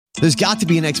There's got to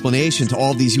be an explanation to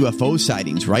all these UFO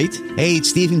sightings, right? Hey,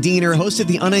 it's Stephen Diener, host of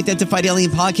the Unidentified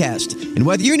Alien Podcast. And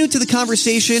whether you're new to the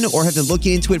conversation or have been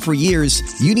looking into it for years,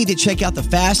 you need to check out the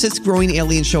fastest growing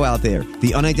alien show out there,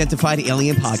 the Unidentified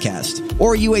Alien Podcast,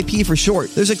 or UAP for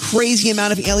short. There's a crazy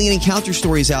amount of alien encounter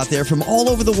stories out there from all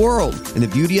over the world. And the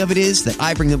beauty of it is that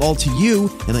I bring them all to you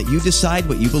and let you decide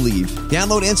what you believe.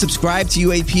 Download and subscribe to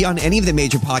UAP on any of the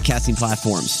major podcasting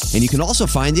platforms. And you can also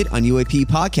find it on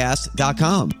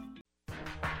UAPpodcast.com.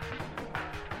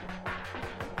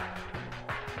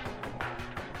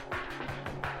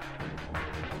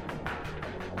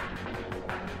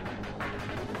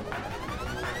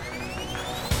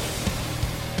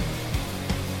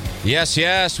 Yes,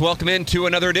 yes. Welcome into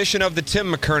another edition of the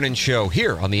Tim McKernan Show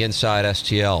here on the Inside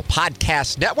STL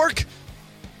Podcast Network,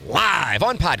 live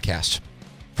on podcast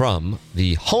from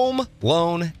the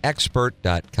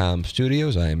HomeLoanExpert.com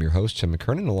studios. I am your host, Tim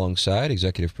McKernan, alongside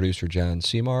executive producer John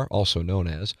Seymour, also known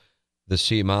as the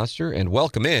Sea Monster, and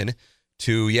welcome in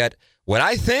to yet what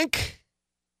I think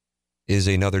is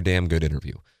another damn good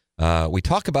interview. We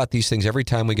talk about these things every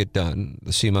time we get done.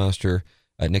 The Sea Monster,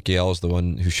 Nick Yale is the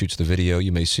one who shoots the video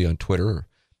you may see on Twitter or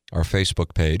our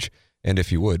Facebook page. And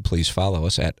if you would, please follow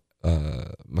us at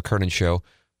McKernan Show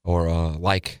or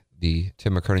like the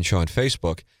Tim McKernan Show on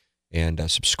Facebook and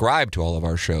subscribe to all of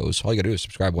our shows. All you got to do is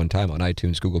subscribe one time on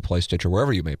iTunes, Google Play, Stitcher,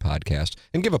 wherever you may podcast,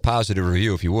 and give a positive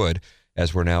review if you would,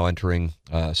 as we're now entering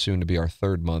soon to be our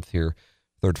third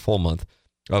full month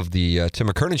of the Tim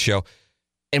McKernan Show.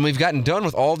 And we've gotten done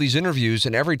with all these interviews,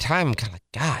 and every time I'm kind of like,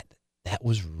 God, that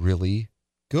was really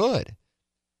good.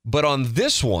 But on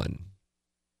this one,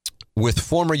 with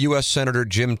former U.S. Senator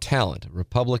Jim Talent, a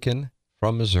Republican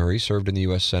from Missouri, served in the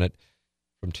U.S. Senate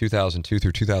from 2002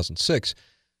 through 2006,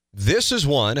 this is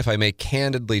one, if I may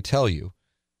candidly tell you,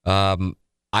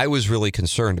 I was really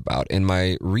concerned about. And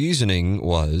my reasoning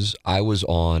was I was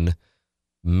on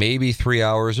maybe 3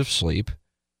 hours of sleep.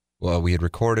 Well, we had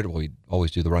recorded, we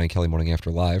always do the Ryan Kelly Morning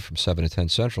After Live from 7 to 10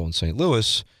 Central in St.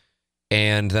 Louis.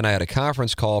 And then I had a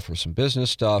conference call for some business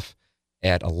stuff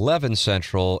at 11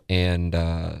 Central, and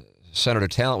Senator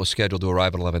Talent was scheduled to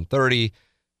arrive at 11:30.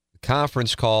 The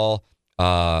conference call,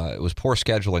 it was poor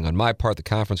scheduling on my part. The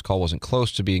conference call wasn't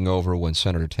close to being over when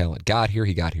Senator Talent got here.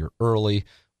 He got here early,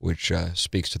 which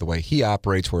speaks to the way he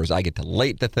operates, whereas I get to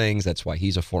late to things. That's why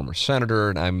he's a former senator,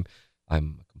 and I'm a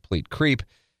complete creep.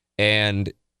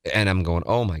 And I'm going,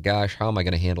 oh my gosh, how am I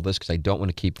going to handle this? Because I don't want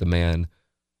to keep the man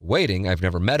waiting. I've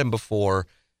never met him before,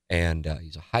 and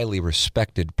he's a highly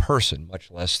respected person,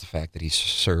 much less the fact that he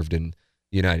served in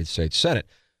the United States Senate.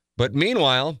 But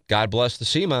meanwhile, God bless the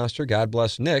Sea Monster, God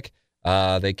bless Nick,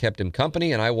 they kept him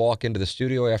company, and I walk into the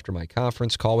studio after my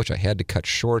conference call, which I had to cut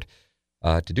short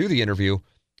to do the interview,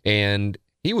 and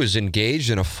he was engaged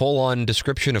in a full-on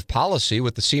description of policy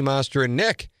with the Sea Monster and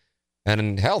Nick.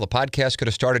 And hell, the podcast could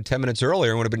have started 10 minutes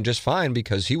earlier and would have been just fine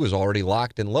because he was already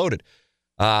locked and loaded.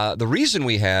 The reason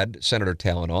we had Senator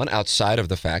Talent on, outside of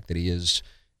the fact that he is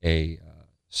a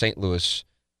St. Louis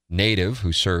native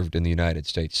who served in the United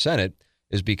States Senate,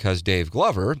 is because Dave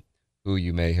Glover, who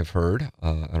you may have heard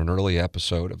on an early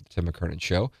episode of the Tim McKernan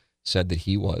Show, said that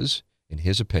he was, in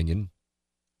his opinion,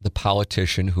 the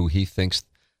politician who he thinks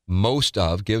most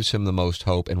of, gives him the most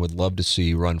hope, and would love to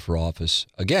see run for office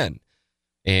again.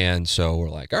 And so we're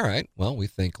like, all right, well, we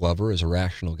think Glover is a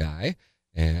rational guy.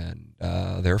 And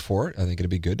therefore, I think it'd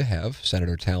be good to have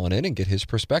Senator Talent in and get his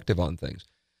perspective on things.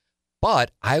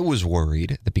 But I was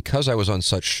worried that because I was on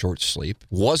such short sleep,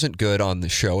 wasn't good on the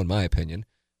show, in my opinion,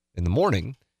 in the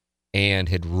morning, and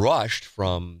had rushed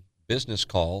from business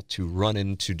call to run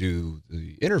in to do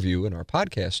the interview in our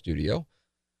podcast studio,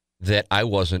 that I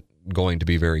wasn't going to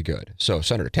be very good. So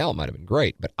Senator Talent might have been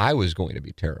great, but I was going to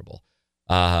be terrible.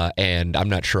 And I'm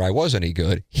not sure I was any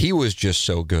good. He was just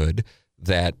so good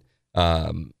that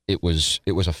it was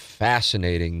a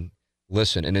fascinating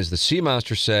listen. And as the Sea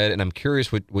Monster said, and I'm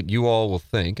curious what you all will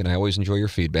think, and I always enjoy your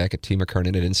feedback at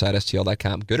tmckernan at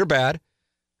InsideSTL.com, good or bad.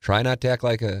 Try not to act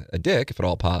like a dick, if at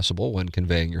all possible, when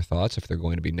conveying your thoughts, if they're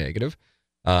going to be negative.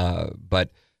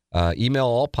 But email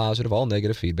all positive, all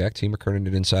negative feedback, tmckernan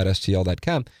at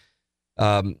InsideSTL.com.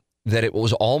 That it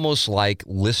was almost like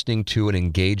listening to an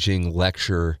engaging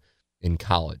lecture in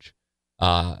college.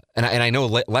 And I know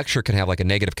lecture can have like a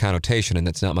negative connotation, and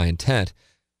that's not my intent.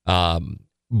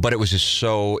 But it was just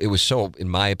so, in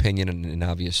my opinion, and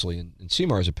obviously in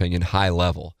Seymour's opinion, high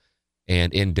level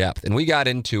and in depth. And we got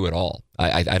into it all.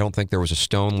 I don't think there was a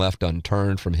stone left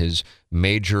unturned from his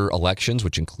major elections,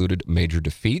 which included major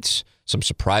defeats, some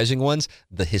surprising ones,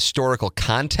 the historical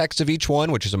context of each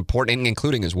one, which is important,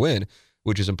 including his win,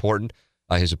 which is important,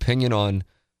 his opinion on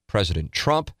President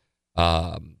Trump,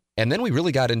 and And then we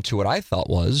really got into what I thought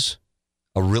was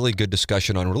a really good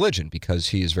discussion on religion, because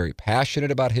he is very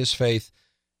passionate about his faith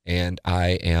and I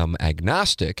am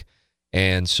agnostic.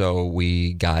 And so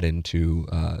we got into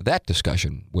that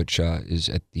discussion, which is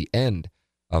at the end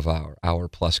of our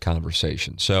hour-plus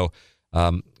conversation. So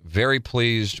very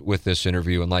pleased with this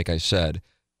interview. And like I said,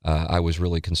 I was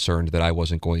really concerned that I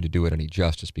wasn't going to do it any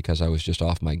justice because I was just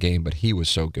off my game. But he was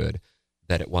so good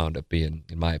that it wound up being,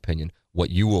 in my opinion, what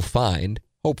you will find,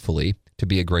 hopefully, to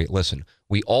be a great listen.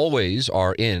 We always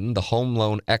are in the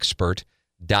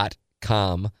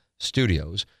HomeLoanExpert.com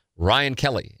studios. Ryan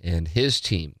Kelly and his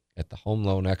team at the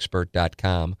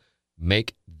HomeLoanExpert.com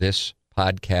make this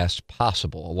podcast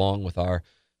possible, along with our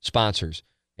sponsors.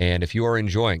 And if you are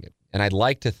enjoying it, and I'd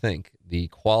like to think the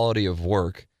quality of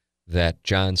work that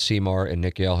John Seymour and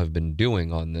Nick Yale have been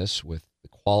doing on this, with the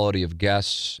quality of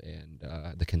guests and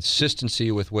the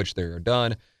consistency with which they are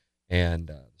done, and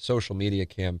social media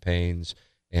campaigns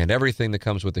and everything that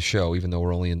comes with the show, even though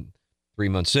we're only 3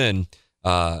 months in,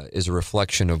 is a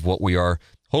reflection of what we are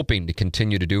hoping to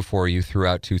continue to do for you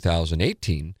throughout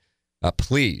 2018.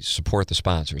 Please support the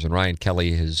sponsors. And Ryan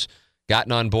Kelly has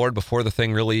gotten on board before the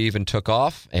thing really even took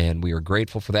off, and we are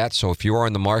grateful for that. So if you are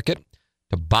in the market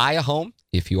to buy a home,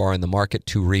 if you are in the market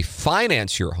to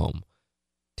refinance your home,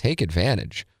 take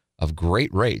advantage of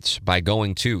great rates by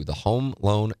going to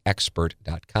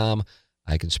thehomeloanexpert.com.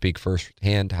 I can speak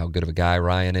firsthand how good of a guy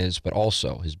Ryan is, but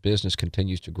also his business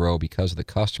continues to grow because the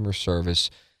customer service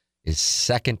is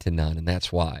second to none, and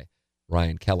that's why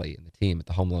Ryan Kelly and the team at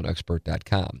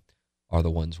thehomeloanexpert.com are the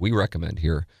ones we recommend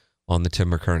here on the Tim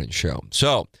McKernan Show.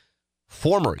 So,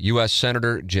 former U.S.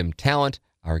 Senator Jim Talent,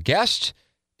 our guest.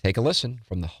 Take a listen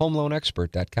from the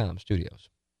HomeLoanExpert.com studios.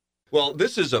 Well,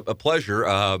 this is a pleasure.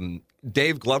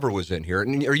 Dave Glover was in here.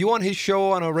 And are you on his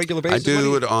show on a regular basis? I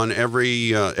do it on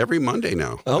every Monday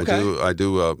now. Okay. I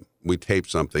do. We tape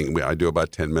something. I do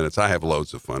about 10 minutes. I have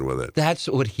loads of fun with it. That's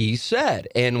what he said.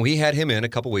 And we had him in a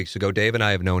couple weeks ago. Dave and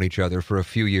I have known each other for a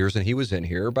few years, and he was in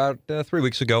here about 3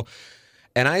 weeks ago.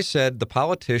 And I said the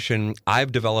politician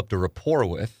I've developed a rapport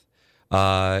with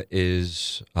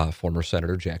is former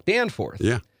Senator Jack Danforth.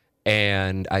 Yeah.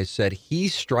 And I said, he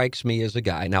strikes me as a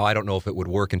guy. Now, I don't know if it would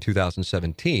work in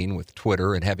 2017 with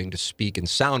Twitter and having to speak in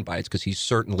sound bites, because he's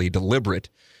certainly deliberate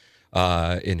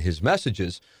in his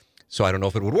messages. So I don't know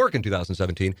if it would work in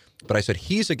 2017. But I said,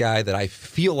 he's a guy that I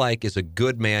feel like is a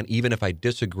good man. Even if I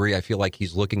disagree, I feel like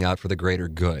he's looking out for the greater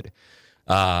good.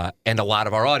 And a lot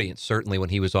of our audience, certainly when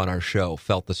he was on our show,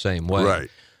 felt the same way.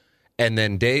 Right. And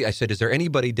then Dave, I said, is there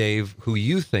anybody, Dave, who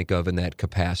you think of in that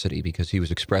capacity? Because he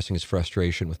was expressing his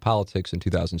frustration with politics in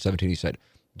 2017. He said,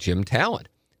 Jim Talent.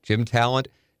 Jim Talent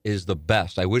is the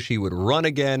best. I wish he would run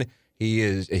again. He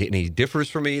is, and he differs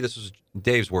from me, this is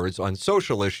Dave's words, on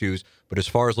social issues. But as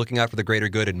far as looking out for the greater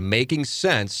good and making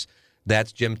sense,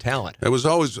 that's Jim Talent. It was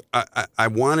always, I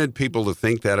wanted people to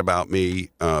think that about me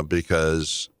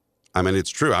because, I mean, it's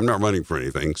true. I'm not running for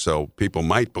anything, so people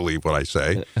might believe what I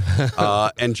say.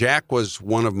 And Jack was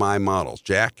one of my models.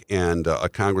 Jack and a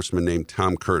congressman named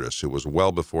Tom Curtis, who was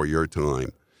well before your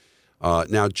time.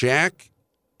 Now, Jack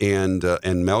and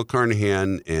Mel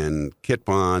Carnahan and Kit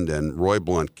Bond and Roy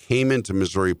Blunt came into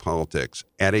Missouri politics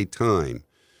at a time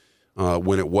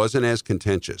when it wasn't as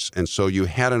contentious. And so you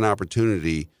had an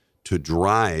opportunity to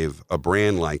drive a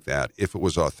brand like that if it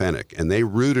was authentic. And they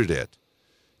rooted it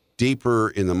deeper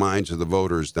in the minds of the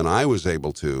voters than I was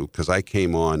able to, because I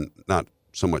came on not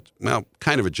so much, well,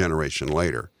 kind of a generation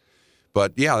later.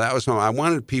 But yeah, that was, I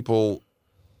wanted people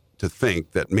to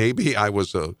think that maybe I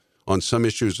was on some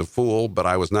issues a fool, but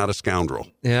I was not a scoundrel.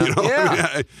 Yeah, you know? yeah.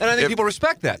 I mean, and I think people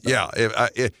respect that. Though. Yeah,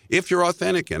 if you're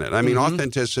authentic in it. I mean,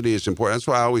 authenticity is important. That's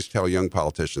why I always tell young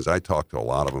politicians, I talk to a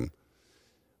lot of them,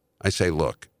 I say,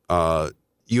 look,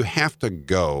 you have to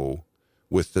go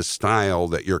with the style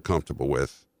that you're comfortable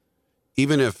with,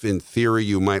 even if in theory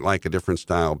you might like a different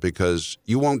style, because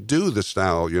you won't do the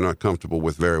style you're not comfortable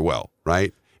with very well,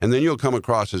 right? And then you'll come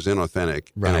across as inauthentic,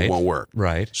 and it won't work.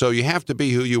 Right. So you have to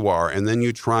be who you are, and then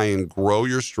you try and grow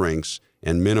your strengths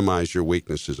and minimize your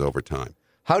weaknesses over time.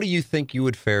 How do you think you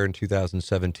would fare in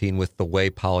 2017 with the way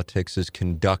politics is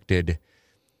conducted?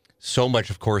 So much,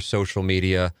 of course, social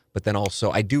media, but then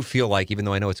also I do feel like, even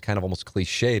though I know it's kind of almost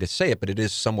cliche to say it, but it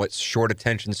is somewhat short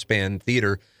attention span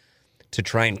theater to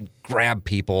try and grab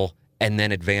people and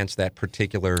then advance that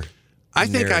particular I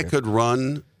think narrative. I could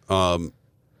run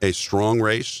a strong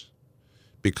race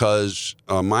because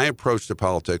my approach to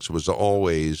politics was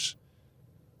always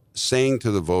saying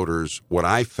to the voters what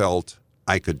I felt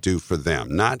I could do for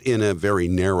them, not in a very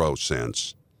narrow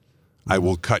sense. I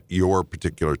will cut your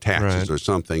particular taxes or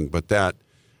something, but that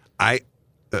I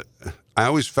I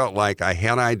always felt like I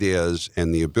had ideas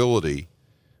and the ability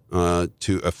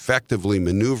to effectively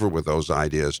maneuver with those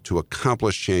ideas to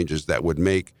accomplish changes that would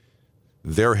make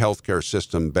their healthcare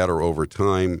system better over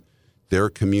time, their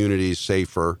communities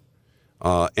safer.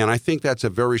 And I think that's a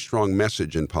very strong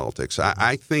message in politics.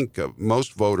 I think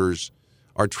most voters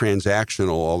are transactional,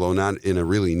 although not in a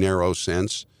really narrow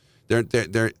sense.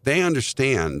 They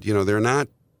understand. They're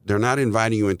not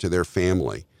inviting you into their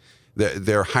family.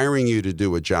 They're hiring you to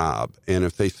do a job, and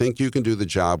if they think you can do the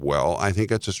job well, I think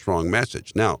that's a strong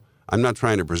message. Now, I'm not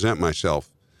trying to present myself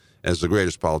as the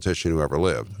greatest politician who ever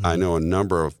lived. I know a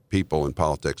number of people in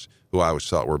politics who I always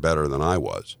thought were better than I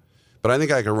was. But I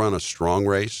think I can run a strong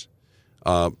race.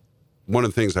 One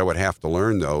of the things I would have to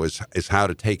learn, though, is how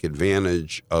to take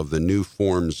advantage of the new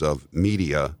forms of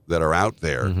media that are out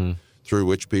there through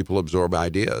which people absorb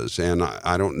ideas. And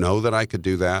I don't know that I could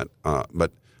do that,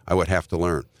 but I would have to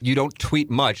learn. You don't tweet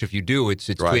much. If you do, it's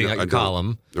Right, tweeting out your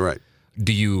column. Right.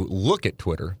 Do you look at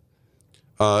Twitter?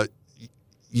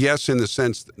 Yes, in the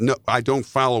sense, no, I don't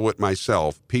follow it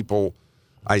myself. People,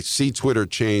 I see Twitter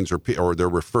chains or they're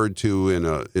referred to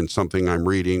in something I'm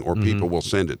reading, or people will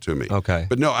send it to me. Okay.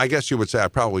 But no, I guess you would say I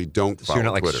probably don't follow So you're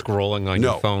not like Twitter. scrolling on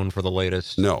your phone for the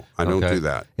latest? No, I don't Okay. do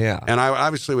that. Yeah. And I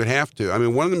obviously would have to. I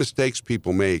mean, one of the mistakes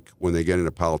people make when they get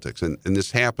into politics, and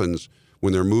this happens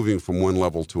when they're moving from one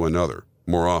level to another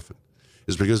more often,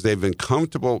 is because they've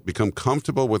become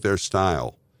comfortable with their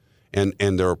style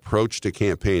and their approach to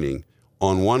campaigning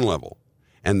on one level.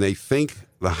 And they think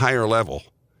the higher level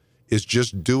is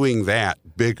just doing that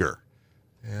bigger.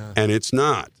 Yeah. And it's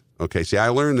not. Okay, see, I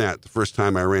learned that the first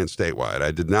time I ran statewide.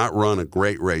 I did not run a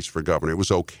great race for governor. It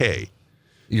was okay.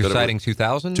 You're citing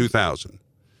 2000? 2000.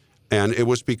 And it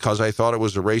was because I thought it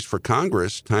was a race for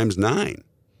Congress times 9.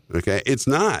 Okay, it's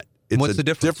not. It's What's the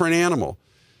difference? Different animal.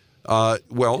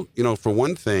 Well, for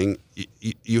one thing,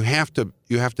 you have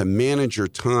to manage your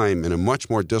time in a much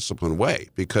more disciplined way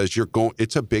because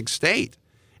it's a big state,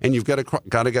 and you've got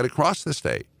to get across the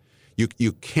state.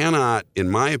 You cannot, in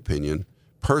my opinion,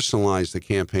 personalize the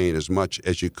campaign as much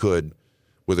as you could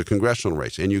with a congressional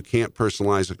race, and you can't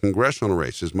personalize a congressional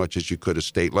race as much as you could a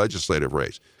state legislative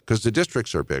race because the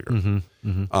districts are bigger.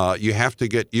 You have to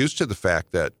get used to the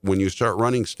fact that when you start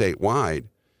running statewide,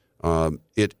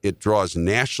 it draws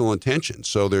national attention.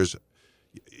 So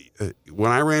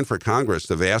when I ran for Congress,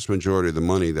 the vast majority of the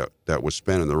money that was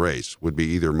spent in the race would be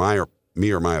either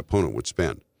me or my opponent would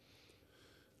spend.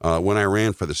 When I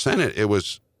ran for the Senate, it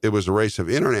was a race of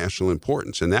international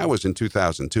importance, and that was in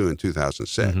 2002 and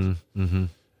 2006.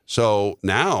 So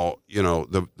now,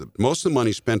 the most of the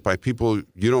money spent by people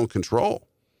you don't control.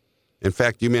 In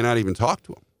fact, you may not even talk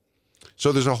to them.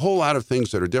 So there's a whole lot of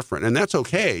things that are different, and that's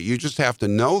okay. You just have to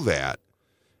know that,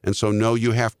 and so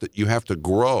you have to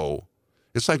grow.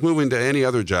 It's like moving to any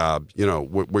other job,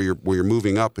 where you're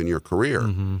moving up in your career.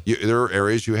 There are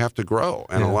areas you have to grow,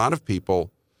 and a lot of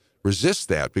people resist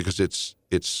that because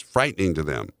it's frightening to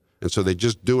them, and so they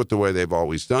just do it the way they've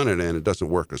always done it, and it doesn't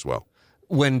work as well.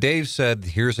 When Dave said,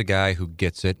 "Here's a guy who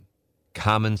gets it,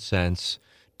 common sense,"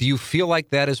 do you feel like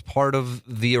that is part of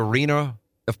the arena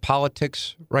of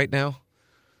politics right now?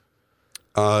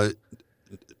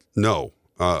 No,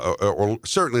 or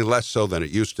certainly less so than it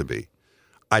used to be.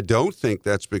 I don't think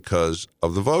that's because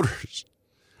of the voters.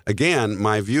 Again,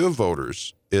 my view of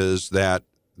voters is that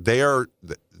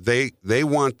they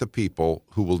want the people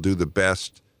who will do the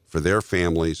best for their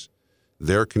families,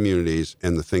 their communities,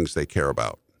 and the things they care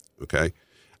about. Okay,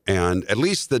 and at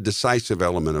least the decisive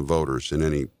element of voters in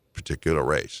any particular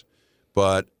race.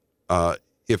 But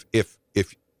if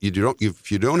you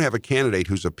don't have a candidate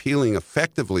who's appealing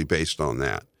effectively based on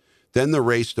that, then the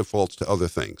race defaults to other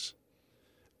things.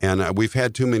 And we've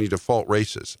had too many default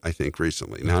races, I think,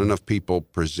 recently. Not enough people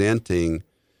presenting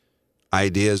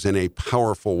ideas in a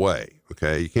powerful way.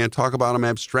 Okay, you can't talk about them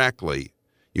abstractly.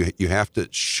 You have to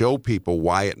show people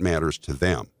why it matters to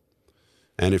them.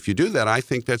 And if you do that, I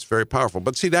think that's very powerful.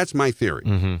 But see, that's my theory.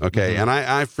 Okay, and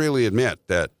I freely admit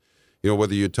that,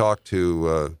 whether you talk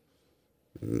to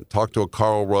a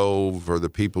Karl Rove or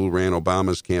the people who ran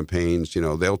Obama's campaigns,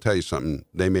 they'll tell you something.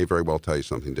 They may very well tell you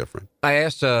something different. I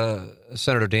asked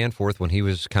Senator Danforth when he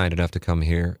was kind enough to come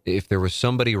here if there was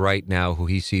somebody right now who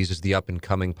he sees as the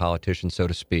up-and-coming politician, so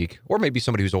to speak, or maybe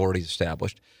somebody who's already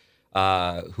established,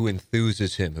 who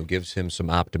enthuses him, who gives him some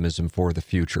optimism for the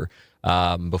future.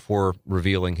 Before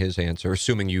revealing his answer,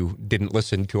 assuming you didn't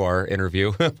listen to our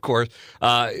interview, of course,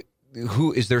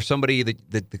 is there somebody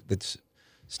that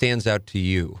stands out to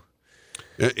you?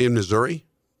 In Missouri?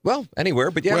 Well,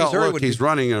 anywhere, but yeah, well, Missouri look, would he's be.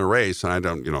 running in a race, and I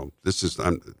don't, this is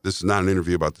not an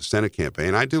interview about the Senate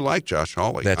campaign. I do like Josh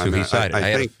Hawley. That's who he cited. I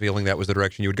had think, a feeling that was the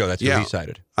direction you would go. That's who he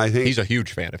cited. I think he's a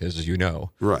huge fan of his, as you know.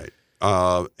 Right.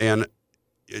 And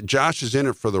Josh is in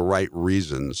it for the right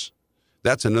reasons.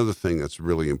 That's another thing that's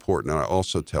really important. And I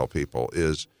also tell people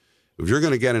is if you're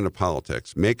going to get into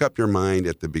politics, make up your mind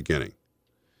at the beginning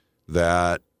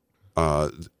that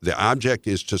the object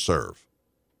is to serve.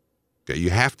 Okay,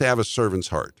 you have to have a servant's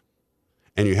heart.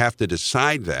 And you have to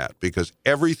decide that because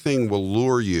everything will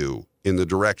lure you in the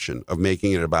direction of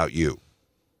making it about you.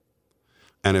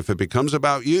 And if it becomes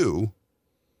about you,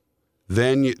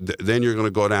 then you're going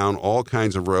to go down all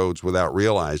kinds of roads without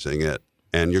realizing it,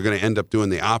 and you're going to end up doing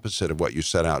the opposite of what you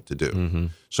set out to do. Mm-hmm.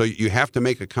 So you have to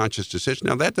make a conscious decision.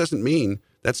 Now, that doesn't mean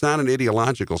that's not an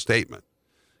ideological statement,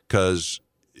 because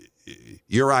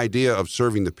your idea of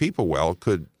serving the people well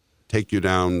could take you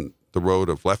down the road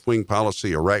of left-wing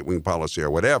policy or right-wing policy or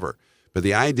whatever. But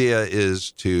the idea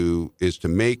is to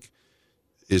make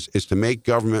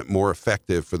government more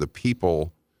effective for the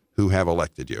people who have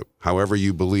elected you, however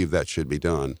you believe that should be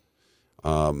done.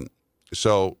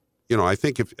 So, I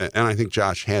think I think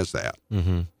Josh has that.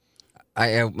 Mm-hmm.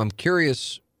 I'm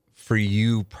curious for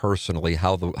you personally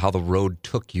how the road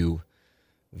took you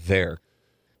there.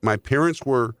 My parents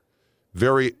were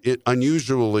very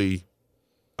unusually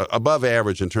above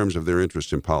average in terms of their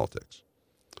interest in politics.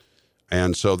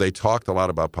 And so they talked a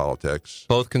lot about politics.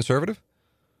 Both conservative?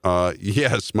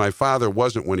 Yes, my father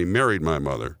wasn't when he married my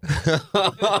mother,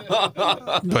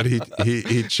 but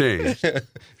he changed.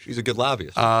 She's a good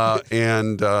lobbyist.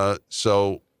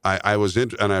 So I was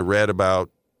and I read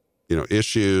about,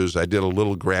 issues. I did a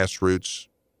little grassroots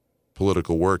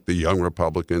political work, the Young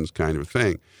Republicans kind of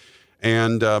thing.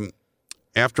 And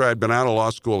after I'd been out of law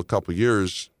school a couple of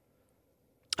years,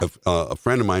 a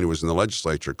friend of mine who was in the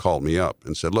legislature called me up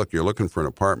and said, "Look, you're looking for an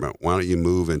apartment. Why don't you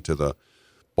move into the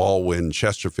Baldwin,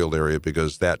 Chesterfield area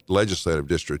because that legislative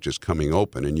district is coming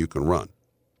open and you can run."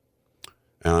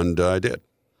 And I did.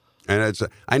 And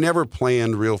I never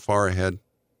planned real far ahead.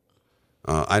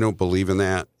 I don't believe in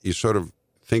that. You sort of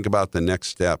think about the next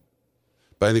step.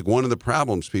 But I think one of the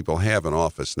problems people have in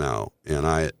office now,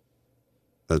 and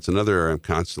that's another area I'm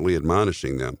constantly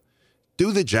admonishing them,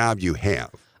 do the job you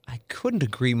have. I couldn't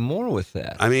agree more with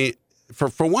that. I mean, for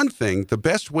one thing, the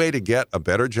best way to get a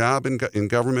better job in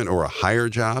government or a higher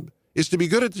job is to be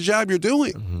good at the job you're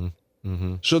doing. Mm-hmm.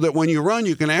 Mm-hmm. So that when you run,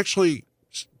 you can actually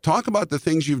talk about the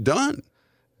things you've done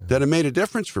that have made a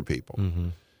difference for people.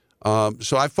 Mm-hmm.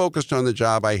 So I focused on the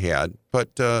job I had. But,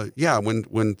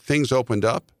 when things opened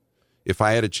up, if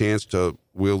I had a chance to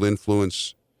wield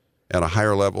influence at a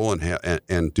higher level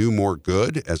and do more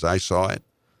good as I saw it,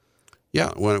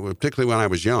 particularly when I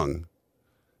was young,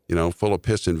 full of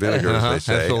piss and vinegar, as they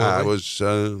say,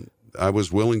 absolutely. I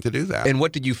was willing to do that. And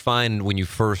what did you find when you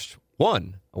first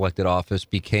won elected office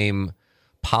became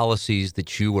policies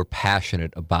that you were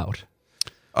passionate about?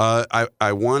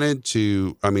 I wanted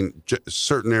to,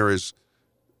 certain areas,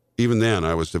 even then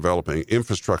I was developing.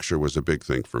 Infrastructure was a big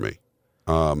thing for me.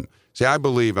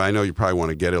 I know you probably want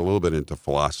to get a little bit into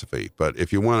philosophy, but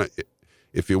if you want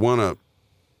to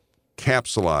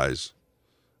capsulize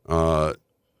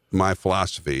my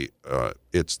philosophy,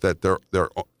 it's that there are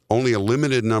only a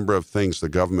limited number of things the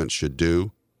government should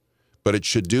do, but it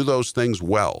should do those things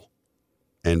well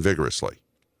and vigorously,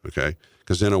 okay?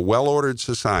 Because in a well-ordered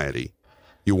society,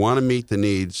 you want to meet the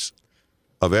needs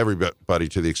of everybody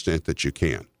to the extent that you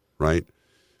can, right?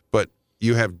 But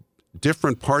you have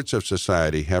different parts of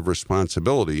society have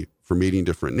responsibility for meeting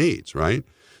different needs, right?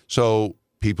 So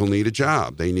people need a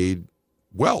job. They need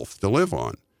wealth to live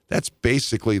on. That's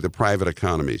basically the private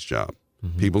economy's job.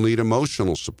 Mm-hmm. People need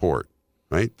emotional support,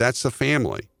 right? That's the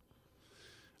family.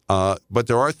 But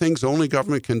there are things only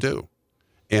government can do.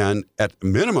 And at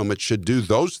minimum, it should do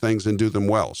those things and do them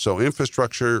well. So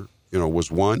infrastructure,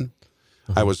 was one.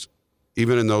 Mm-hmm. I was,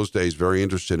 even in those days, very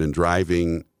interested in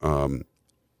driving an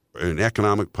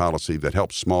economic policy that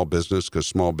helps small business, because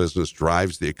small business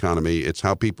drives the economy. It's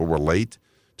how people relate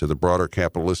to the broader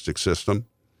capitalistic system.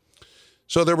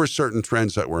 So there were certain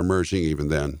trends that were emerging even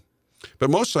then. But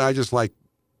mostly I just like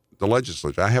the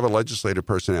legislature. I have a legislative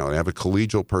personality. I have a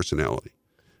collegial personality.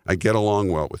 I get along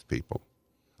well with people.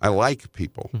 I like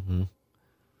people. Mm-hmm.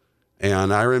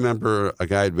 And I remember a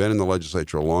guy who had been in the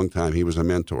legislature a long time. He was a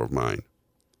mentor of mine.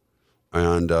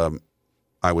 And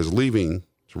I was leaving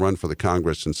to run for the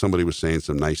Congress, and somebody was saying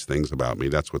some nice things about me.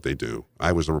 That's what they do.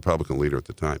 I was a Republican leader at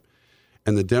the time.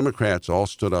 And the Democrats all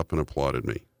stood up and applauded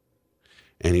me.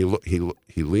 And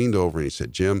he leaned over and he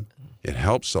said, "Jim, it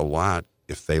helps a lot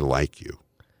if they like you."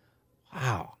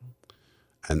 Wow.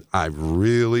 And I've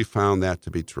really found that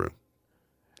to be true.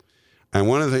 And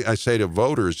one of the things I say to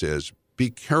voters is, be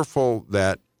careful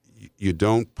that you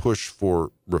don't push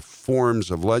for reforms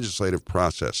of legislative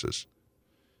processes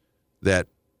that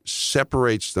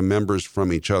separates the members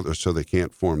from each other so they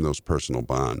can't form those personal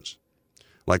bonds.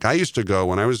 Like I used to go,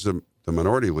 when I was the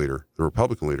minority leader, the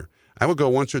Republican leader, I would go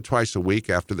once or twice a week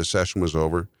after the session was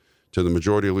over to the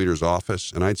majority leader's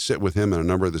office, and I'd sit with him and a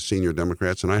number of the senior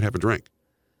Democrats, and I'd have a drink.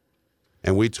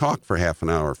 And we'd talk for half an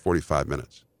hour, 45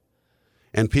 minutes.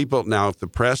 And people, now if the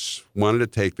press wanted to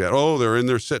take that, they're in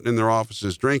there sitting in their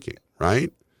offices drinking,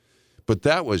 right? But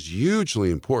that was hugely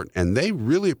important, and they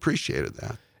really appreciated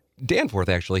that. Danforth,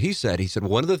 actually, he said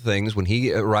one of the things when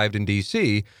he arrived in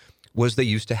D.C. was they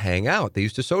used to hang out. They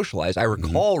used to socialize. I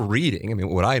recall reading,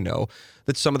 what I know,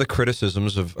 that some of the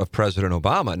criticisms of President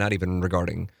Obama, not even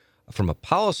regarding from a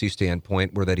policy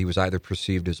standpoint, were that he was either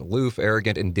perceived as aloof,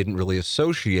 arrogant, and didn't really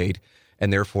associate,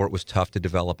 and therefore it was tough to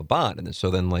develop a bond. And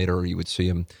so then later you would see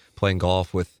him playing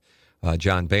golf with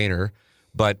John Boehner.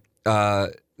 But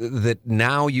that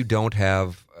now you don't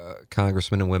have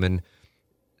congressmen and women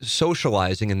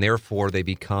socializing, and therefore they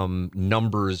become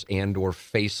numbers and or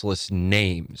faceless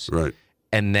names. Right.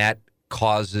 And that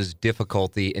causes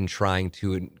difficulty in trying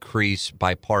to increase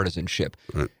bipartisanship.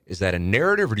 Right. Is that a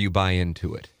narrative, or do you buy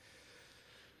into it?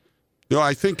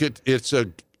 I think it's a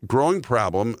growing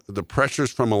problem. The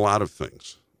pressures from a lot of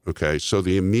things. Okay, so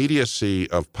the immediacy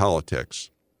of politics,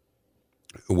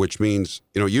 which means,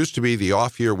 it used to be the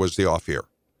off year was the off year.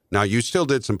 Now, you still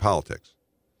did some politics,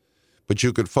 but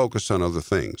you could focus on other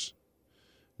things.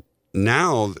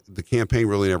 Now, the campaign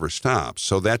really never stops.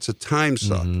 So that's a time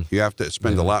suck. Mm-hmm. You have to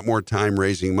spend a lot more time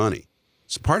raising money.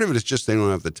 So part of it is just they don't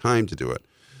have the time to do it.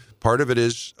 Part of it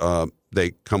is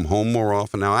they come home more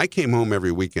often. Now, I came home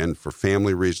every weekend for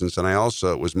family reasons, and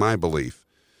it was my belief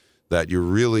that you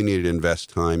really needed to invest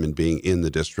time in being in the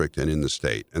district and in the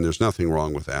state, and there's nothing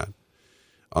wrong with that.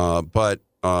 But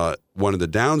one of the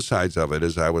downsides of it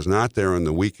is I was not there on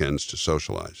the weekends to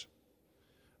socialize.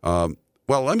 Well,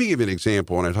 let me give you an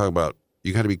example when I talk about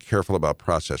you got to be careful about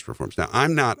process reforms. Now,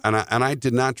 I'm not, and I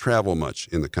did not travel much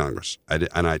in the Congress, and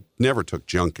I never took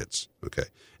junkets, okay?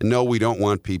 And no, we don't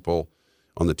want people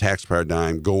on the taxpayer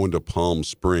dime going to Palm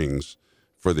Springs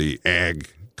for the ag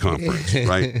conference,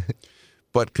 right?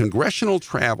 But congressional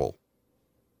travel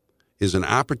is an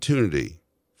opportunity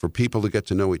for people to get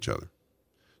to know each other.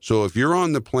 So if you're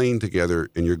on the plane together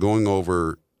and you're going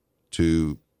over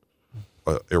to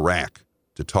Iraq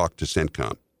to talk to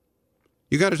CENTCOM,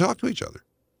 you got to talk to each other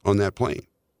on that plane.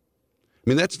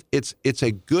 It's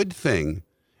a good thing,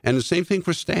 and the same thing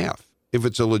for staff. If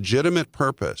it's a legitimate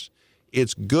purpose,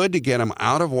 it's good to get them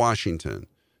out of Washington,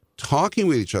 talking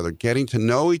with each other, getting to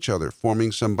know each other,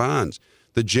 forming some bonds.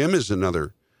 The gym is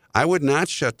another. I would not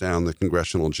shut down the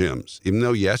congressional gyms, even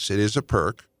though, yes, it is a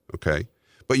perk, okay?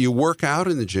 But you work out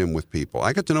in the gym with people.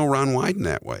 I got to know Ron Wyden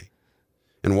that way.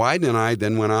 And Wyden and I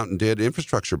then went out and did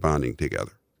infrastructure bonding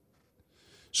together.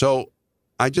 So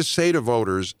I just say to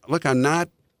voters, look, I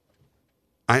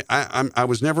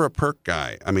was never a perk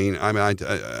guy.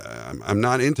 I'm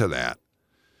not into that.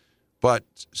 But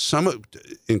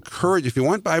encourage, if you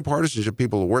want bipartisanship,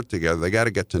 people to work together, they got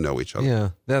to get to know each other.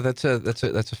 Yeah, that's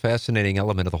a fascinating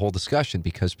element of the whole discussion,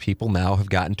 because people now have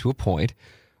gotten to a point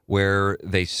where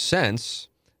they sense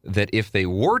that if they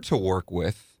were to work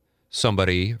with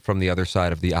somebody from the other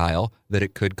side of the aisle, that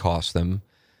it could cost them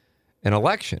an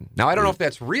election. Now, I don't know if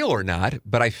that's real or not,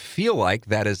 but I feel like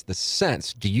that is the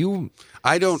sense. Do you?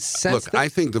 I don't. Sense look, I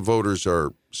think the voters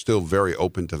are still very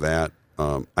open to that.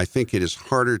 I think it is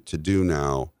harder to do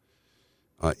now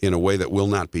in a way that will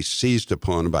not be seized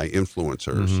upon by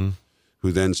influencers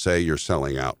who then say you're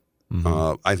selling out.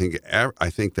 I think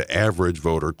the average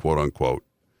voter, quote unquote,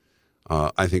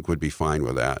 I think would be fine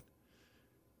with that.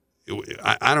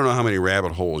 I don't know how many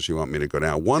rabbit holes you want me to go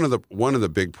down. One of the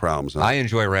big problems. I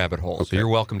enjoy rabbit holes, so you're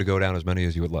welcome to go down as many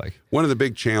as you would like. One of the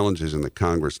big challenges in the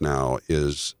Congress now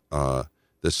is the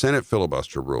Senate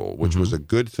filibuster rule, which was a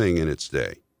good thing in its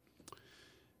day,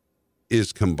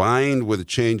 is combined with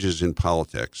changes in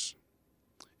politics,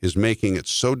 is making it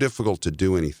so difficult to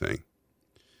do anything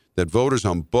that voters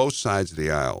on both sides of the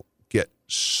aisle get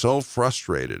so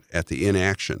frustrated at the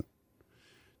inaction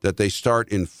that they start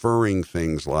inferring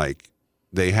things like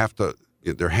there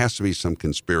has to be some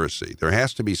conspiracy. There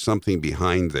has to be something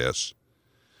behind this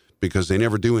because they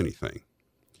never do anything.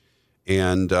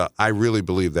 And I really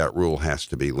believe that rule has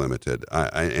to be limited.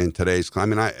 In today's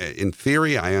climate, in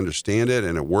theory, I understand it,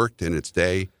 and it worked in its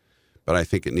day, but I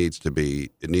think it needs to be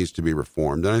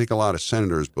reformed. And I think a lot of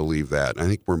senators believe that. And I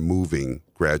think we're moving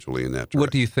gradually in that direction.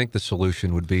 What do you think the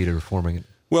solution would be to reforming it?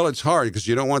 Well, it's hard because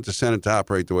you don't want the Senate to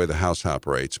operate the way the House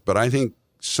operates. But I think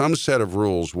some set of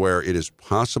rules where it is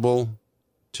possible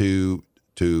to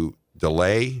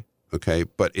delay, okay,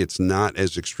 but it's not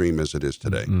as extreme as it is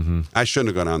today. Mm-hmm. I shouldn't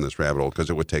have gone down this rabbit hole because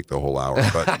it would take the whole hour.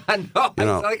 But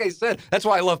no, like I said, that's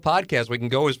why I love podcasts. We can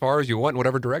go as far as you want, in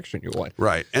whatever direction you want.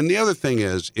 Right. And the other thing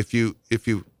is, if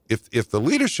the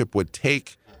leadership would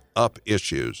take up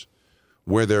issues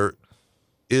where there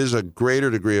is a greater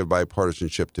degree of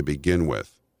bipartisanship to begin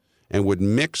with, and would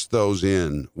mix those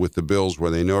in with the bills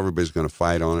where they know everybody's going to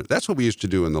fight on it. That's what we used to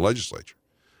do in the legislature.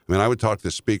 I mean, I would talk to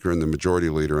the speaker and the majority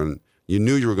leader, and you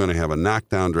knew you were going to have a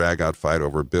knockdown, drag-out fight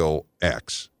over Bill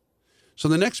X. So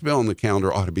the next bill on the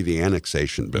calendar ought to be the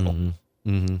annexation bill, Mm-hmm.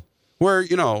 Mm-hmm. where,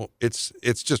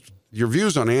 it's just your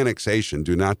views on annexation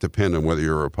do not depend on whether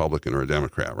you're a Republican or a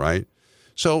Democrat, right?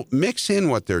 So mix in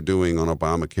what they're doing on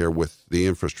Obamacare with the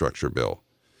infrastructure bill,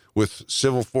 with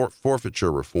civil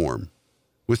forfeiture reform,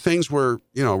 with things where,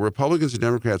 Republicans and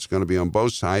Democrats are going to be on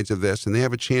both sides of this, and they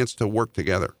have a chance to work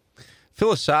together.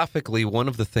 Philosophically, one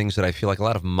of the things that I feel like a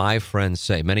lot of my friends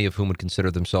say, many of whom would consider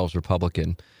themselves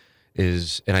Republican,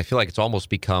 is, and I feel like it's almost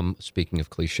become, speaking of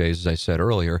cliches, as I said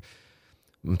earlier,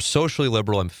 I'm socially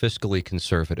liberal, I'm fiscally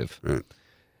conservative. Right.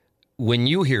 When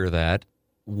you hear that,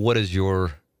 what is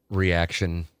your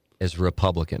reaction as a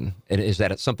Republican? And is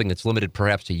that something that's limited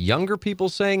perhaps to younger people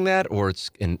saying that, or it's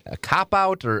a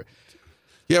cop-out, or...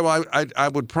 Yeah, well, I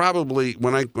would probably,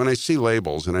 when I see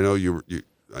labels, and I know you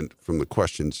from the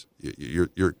questions, you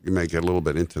may get a little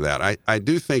bit into that. I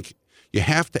do think you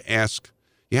have to ask,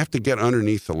 you have to get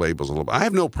underneath the labels a little bit. I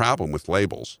have no problem with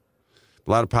labels. A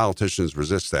lot of politicians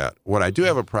resist that. What I do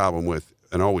have a problem with,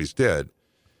 and always did,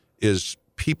 is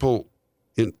people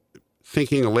in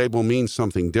thinking a label means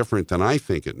something different than I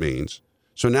think it means.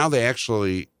 So now they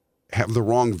actually have the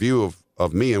wrong view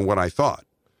of me and what I thought.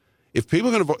 If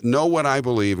people are going to know what I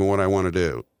believe and what I want to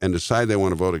do and decide they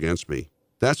want to vote against me,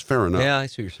 that's fair enough. Yeah, I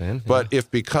see what you're saying. But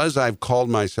if because I've called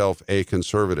myself a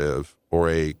conservative or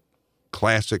a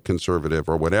classic conservative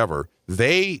or whatever,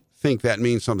 they think that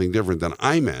means something different than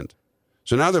I meant,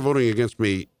 so now they're voting against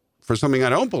me for something I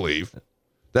don't believe,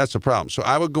 that's a problem. So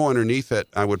I would go underneath it.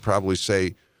 I would probably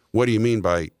say, what do you mean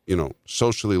by,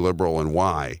 socially liberal and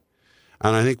why?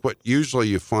 And I think what usually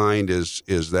you find is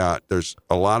that there's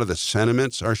a lot of the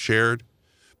sentiments are shared,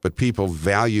 but people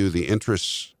value the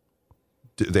interests.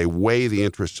 They weigh the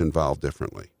interests involved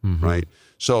differently, right?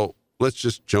 So let's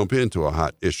just jump into a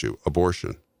hot issue,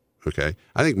 abortion, okay?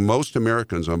 I think most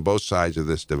Americans on both sides of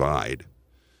this divide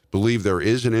believe there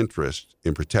is an interest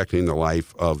in protecting the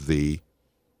life of the,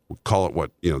 call it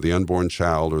what, the unborn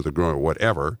child or the grown or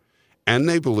whatever, and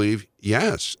they believe,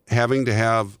 yes, having to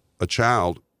have a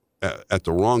child at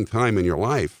the wrong time in your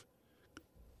life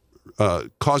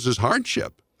causes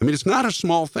hardship. I mean, it's not a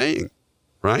small thing,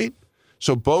 right?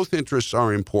 So both interests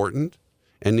are important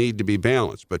and need to be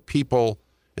balanced. But people,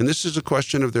 and this is a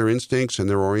question of their instincts and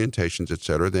their orientations, et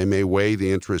cetera, they may weigh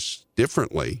the interests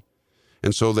differently.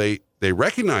 And so they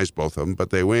recognize both of them,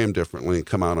 but they weigh them differently and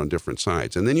come out on different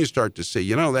sides. And then you start to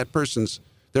see, that person's,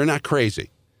 they're not crazy.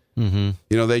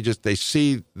 Mm-hmm. They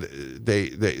see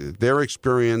their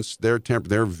experience, their temper,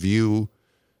 their view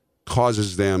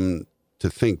causes them to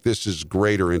think this is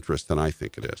greater interest than I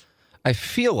think it is. I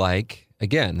feel like,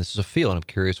 again, this is a feel, and I'm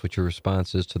curious what your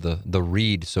response is to the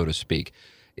read, so to speak,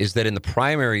 is that in the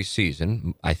primary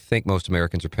season, I think most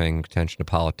Americans are paying attention to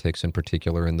politics, in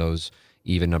particular in those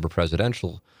even number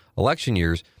presidential election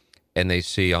years, and they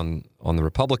see on the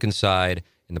Republican side,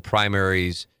 in the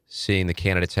primaries, seeing the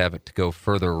candidates have to go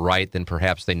further right than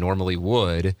perhaps they normally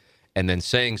would, and then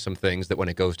saying some things that when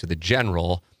it goes to the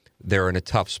general, they're in a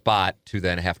tough spot to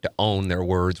then have to own their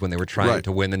words when they were trying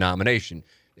to win the nomination.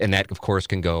 And that, of course,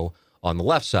 can go on the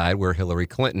left side where Hillary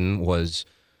Clinton was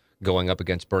going up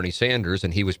against Bernie Sanders,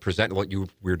 and he was presenting what we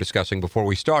were discussing before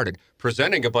we started,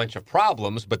 presenting a bunch of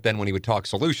problems, but then when he would talk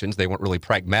solutions, they weren't really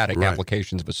pragmatic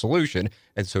applications of a solution,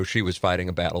 and so she was fighting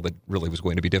a battle that really was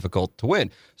going to be difficult to win.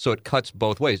 So it cuts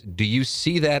both ways. Do you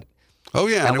see that? Oh,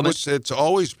 yeah, element? and it's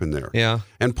always been there. Yeah.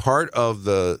 And part of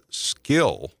the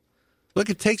skill, look,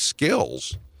 it takes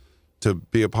skills to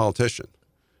be a politician.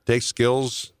 It takes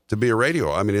skills to be a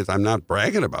radio. I mean, I'm not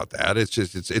bragging about that. It's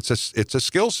just it's a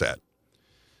skill set.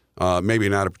 Maybe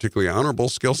not a particularly honorable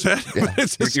skill set. Yeah.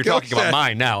 You're talking about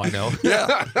mine now, I know.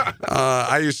 Yeah.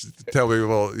 I used to tell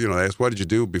people, they ask, what did you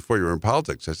do before you were in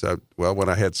politics? I said, well, when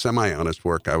I had semi-honest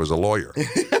work, I was a lawyer.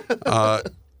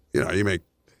 You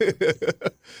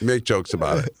make jokes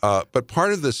about it. But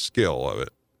part of the skill of it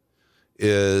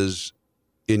is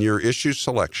in your issue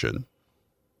selection,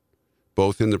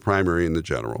 both in the primary and the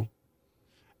general,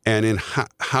 and in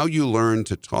how you learn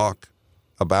to talk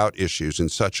about issues in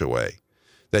such a way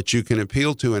that you can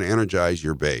appeal to and energize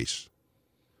your base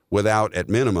without, at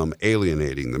minimum,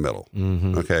 alienating the middle.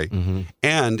 Mm-hmm. Okay? Mm-hmm.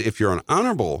 And if you're an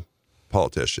honorable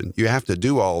politician, you have to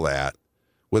do all that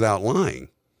without lying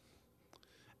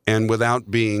and without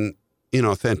being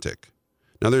inauthentic.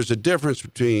 Now, there's a difference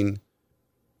between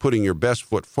putting your best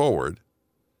foot forward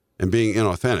and being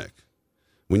inauthentic.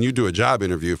 When you do a job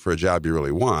interview for a job you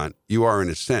really want, you are, in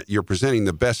a sense, you're presenting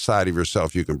the best side of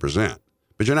yourself you can present,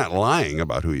 but you're not lying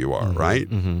about who you are, Mm-hmm. right?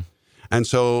 Mm-hmm. And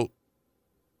so,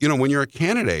 when you're a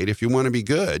candidate, if you want to be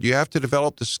good, you have to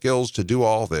develop the skills to do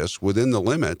all this within the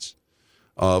limits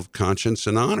of conscience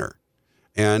and honor.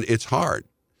 And it's hard.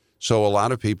 So a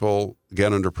lot of people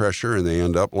get under pressure and they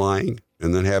end up lying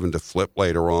and then having to flip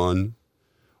later on.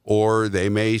 Or they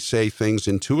may say things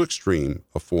in too extreme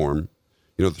a form,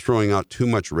 throwing out too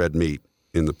much red meat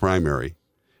in the primary,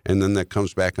 and then that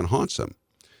comes back and haunts them.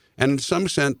 And in some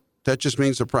extent, that just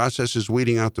means the process is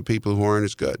weeding out the people who aren't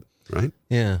as good, right?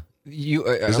 Yeah.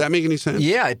 Does that make any sense?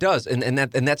 Yeah, it does, and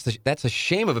that's a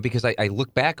shame of it, because I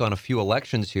look back on a few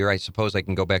elections here. I suppose I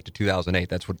can go back to 2008.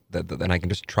 That's what, then I can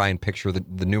just try and picture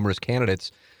the numerous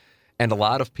candidates, and a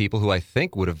lot of people who I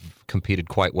think would have competed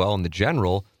quite well in the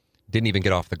general didn't even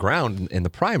get off the ground in the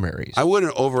primaries. I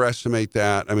wouldn't overestimate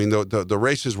that. I mean, the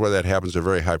races where that happens are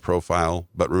very high profile,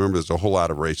 but remember, there's a whole lot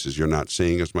of races you're not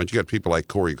seeing as much. You got people like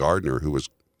Cory Gardner, who was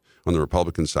on the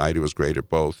Republican side, who was great at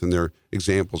both, and there are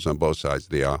examples on both sides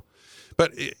of the aisle.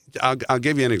 But I'll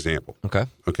give you an example. Okay.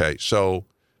 Okay. So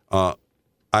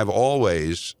I've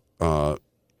always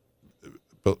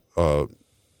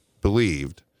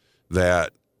believed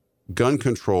that gun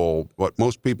control, what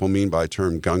most people mean by the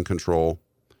term gun control,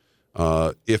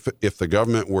 if the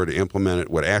government were to implement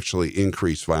it, would actually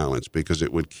increase violence, because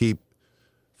it would keep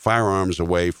firearms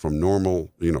away from normal,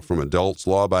 from adults,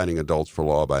 law-abiding adults for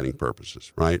law-abiding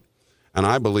purposes, right? And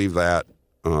I believe that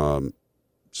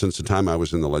since the time I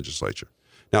was in the legislature.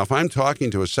 Now, if I'm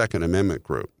talking to a Second Amendment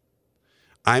group,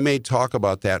 I may talk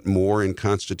about that more in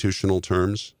constitutional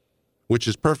terms, which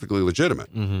is perfectly legitimate.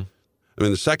 Mm-hmm. I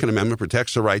mean, the Second Amendment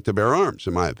protects the right to bear arms,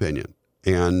 in my opinion.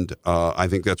 And I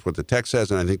think that's what the text says,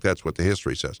 and I think that's what the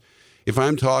history says. If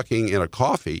I'm talking in a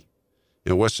coffee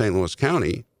in West St. Louis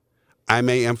County, I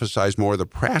may emphasize more the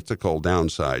practical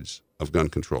downsides of gun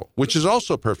control, which is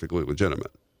also perfectly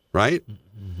legitimate, right?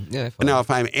 Mm-hmm. Yeah. And now,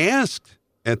 if I'm asked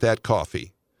at that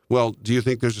coffee, well, do you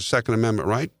think there's a Second Amendment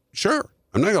right? Sure.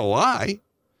 I'm not going to lie.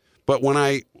 But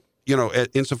when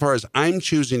insofar as I'm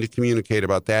choosing to communicate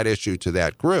about that issue to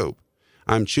that group,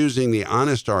 I'm choosing the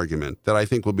honest argument that I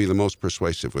think will be the most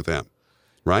persuasive with them,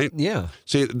 right? Yeah.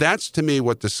 See, that's to me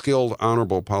what the skilled,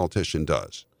 honorable politician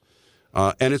does.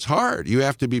 And it's hard. You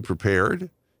have to be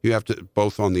prepared. You have to,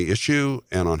 both on the issue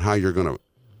and on how you're going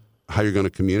to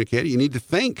communicate it. You need to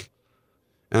think.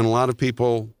 And a lot of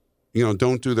people,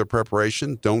 don't do their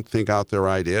preparation, don't think out their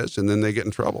ideas, and then they get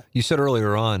in trouble. You said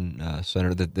earlier on,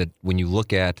 Senator, that when you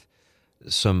look at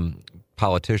some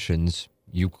politicians,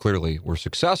 you clearly were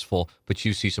successful, but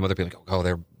you see some other people like,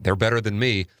 oh, they're better than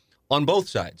me on both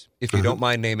sides. If you don't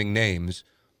mind naming names,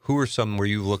 who are some where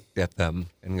you looked at them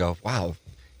and go, wow,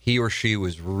 he or she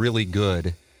was really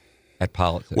good at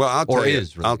politics? Well,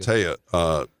 I'll tell you,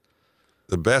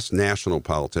 the best national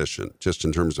politician, just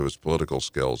in terms of his political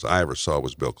skills, I ever saw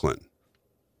was Bill Clinton.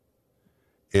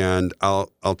 And I'll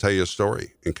tell you a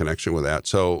story in connection with that.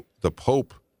 So the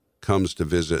Pope comes to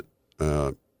visit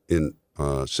in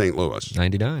St. Louis.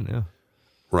 99, yeah.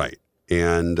 Right.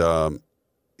 And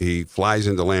he flies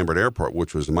into Lambert Airport,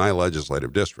 which was my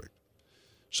legislative district.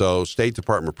 So State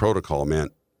Department protocol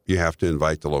meant you have to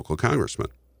invite the local congressman.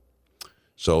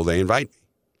 So they invite me.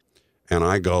 And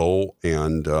I go,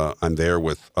 and I'm there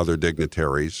with other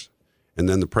dignitaries. And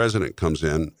then the president comes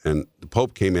in, and the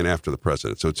Pope came in after the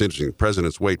president. So it's interesting.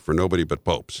 Presidents wait for nobody but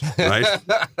popes, right?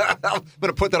 I'm going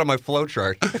to put that on my flow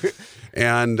chart.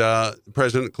 And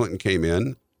President Clinton came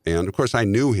in, and of course I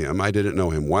knew him. I didn't know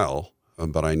him well,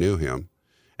 but I knew him.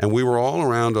 And we were all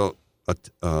around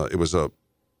it was a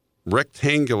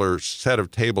rectangular set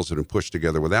of tables that had been pushed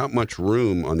together without much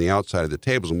room on the outside of the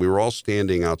tables, and we were all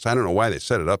standing outside. I don't know why they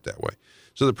set it up that way.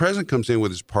 So the president comes in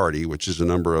with his party, which is a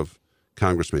number of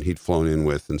congressmen he'd flown in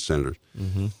with and senators,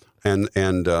 and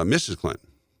Mrs. Clinton.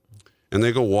 And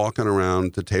they go walking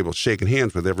around the table, shaking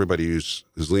hands with everybody who's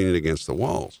leaning against the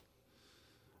walls.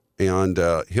 And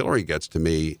Hillary gets to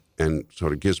me and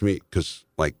sort of gives me, because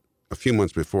like a few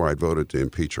months before I'd voted to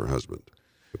impeach her husband.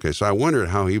 Okay, so I wondered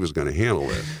how he was going to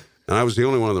handle it. And I was the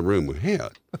only one in the room who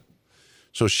had.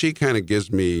 So she kind of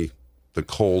gives me the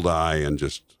cold eye and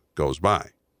just goes by.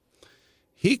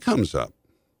 He comes up,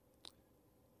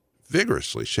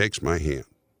 vigorously shakes my hand,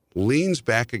 leans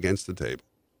back against the table,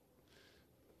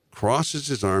 crosses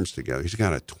his arms together. He's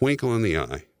got a twinkle in the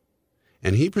eye.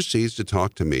 And he proceeds to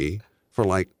talk to me for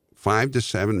like 5 to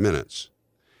 7 minutes.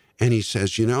 And he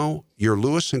says, you know, your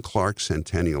Lewis and Clark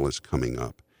Centennial is coming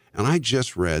up. And I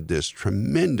just read this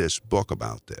tremendous book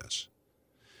about this.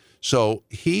 So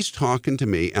he's talking to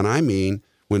me, and I mean,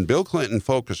 when Bill Clinton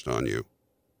focused on you,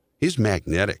 he's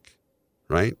magnetic,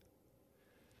 right?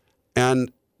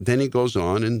 And then he goes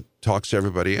on and talks to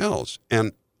everybody else.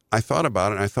 And I thought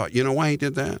about it, and I thought, you know why he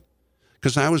did that?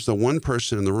 Because I was the one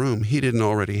person in the room he didn't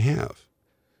already have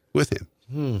with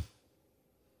him.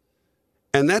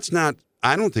 And that's not,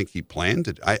 I don't think he planned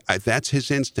it. That's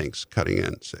his instincts cutting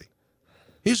in, see.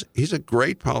 He's a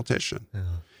great politician. Yeah.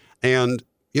 And,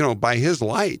 you know, by his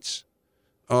lights,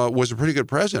 was a pretty good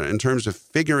president in terms of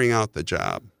figuring out the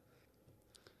job.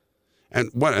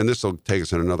 And this will take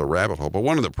us in another rabbit hole, but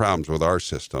one of the problems with our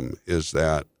system is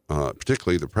that,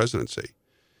 particularly the presidency,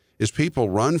 is people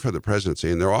run for the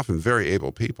presidency, and they're often very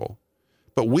able people,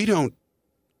 but we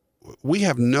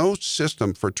have no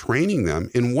system for training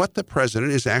them in what the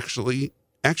president is actually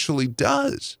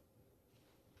does.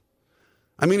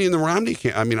 I mean, in the Romney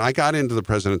I got into the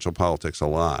presidential politics a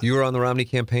lot. You were on the Romney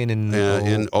campaign in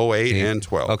 08 and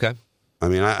 12. Okay. I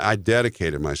mean, I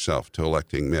dedicated myself to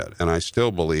electing Mitt, and I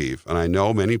still believe, and I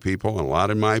know many people and a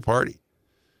lot in my party,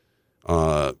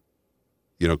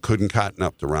 couldn't cotton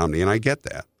up to Romney, and I get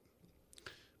that.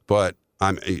 But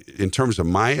in terms of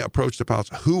my approach to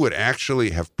politics, who would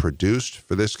actually have produced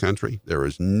for this country, there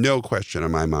is no question in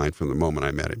my mind from the moment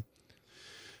I met him.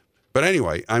 But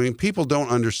anyway, I mean, people don't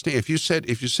understand. If you said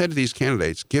to these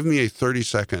candidates, give me a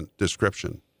 30-second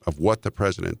description of what the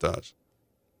president does,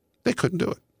 they couldn't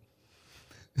do it.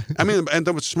 I mean, and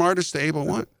the smartest able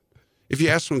one. If you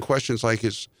ask them questions like,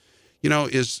 is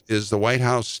the White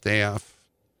House staff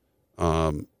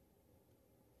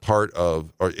part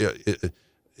of, or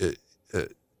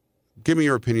give me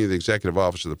your opinion of the executive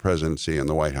office of the presidency and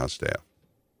the White House staff.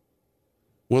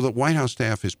 Well, the White House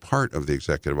staff is part of the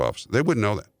executive office. They wouldn't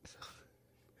know that.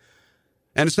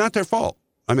 And it's not their fault.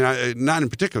 I mean, not in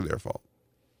particular their fault.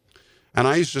 And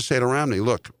I used to say to Romney,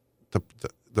 look,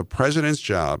 the president's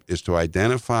job is to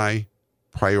identify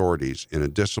priorities in a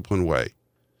disciplined way.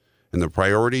 And the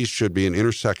priorities should be an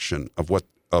intersection of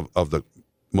the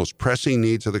most pressing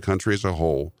needs of the country as a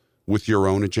whole with your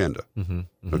own agenda. Mm-hmm,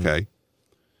 mm-hmm. Okay?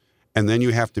 And then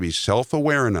you have to be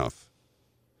self-aware enough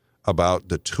about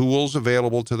the tools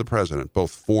available to the president,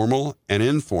 both formal and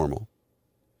informal,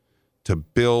 to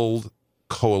build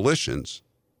coalitions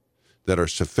that are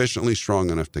sufficiently strong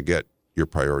enough to get your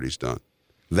priorities done.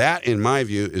 That, in my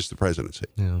view, is the presidency.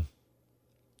 Yeah.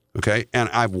 Okay? And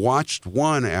I've watched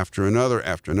one after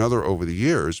another over the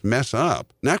years mess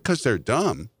up, not because they're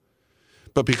dumb,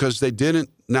 but because they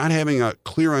not having a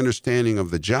clear understanding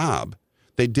of the job,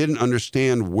 they didn't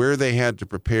understand where they had to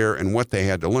prepare and what they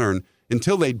had to learn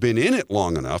until they'd been in it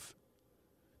long enough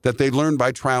that they learned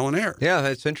by trial and error. Yeah,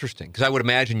 that's interesting. Because I would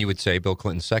imagine you would say Bill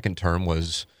Clinton's second term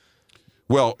was...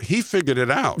 Well, he figured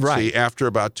it out, right. See, after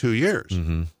about 2 years.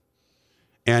 Mm-hmm.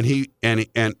 And he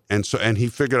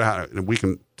figured out, and we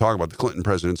can talk about the Clinton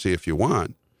presidency if you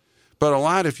want, but a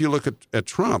lot, if you look at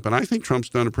Trump, and I think Trump's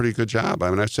done a pretty good job. I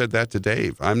mean, I said that to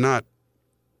Dave. And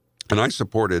I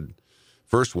supported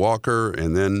first Walker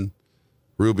and then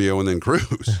Rubio and then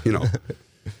Cruz,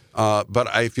 But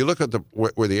if you look at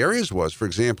where the areas was, for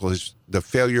example, is the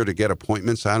failure to get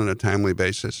appointments out on a timely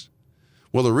basis.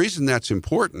 Well, the reason that's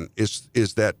important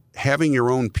is that having your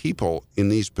own people in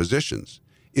these positions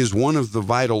is one of the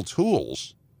vital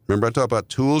tools. Remember I talked about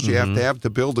tools you have to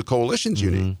build the coalitions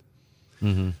you need.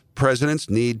 Mm-hmm. Presidents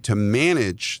need to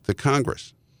manage the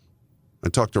Congress. I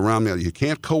talked to Romney. You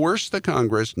can't coerce the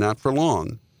Congress, not for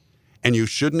long, and you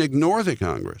shouldn't ignore the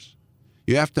Congress.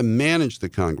 You have to manage the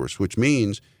Congress, which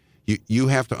means you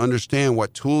have to understand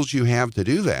what tools you have to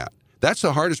do that. That's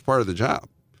the hardest part of the job.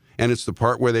 And it's the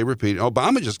part where they repeat,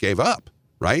 Obama just gave up,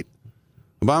 right?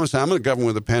 Obama said, I'm going to govern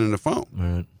with a pen and a phone.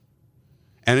 Right.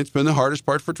 And it's been the hardest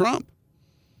part for Trump.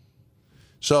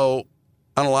 So,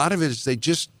 and a lot of it is they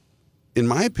just, in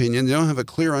my opinion, they don't have a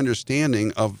clear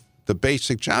understanding of the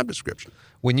basic job description.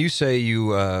 When you say you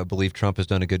believe Trump has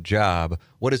done a good job,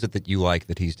 what is it that you like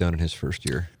that he's done in his first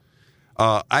year?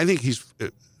 I think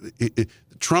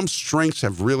Trump's strengths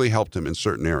have really helped him in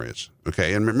certain areas.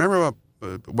 Okay, and remember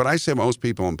what I say most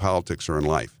people in politics or in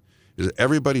life is that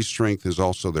everybody's strength is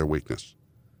also their weakness.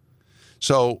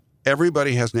 So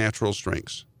everybody has natural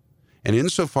strengths. And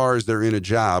insofar as they're in a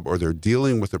job or they're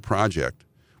dealing with a project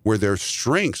where their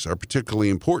strengths are particularly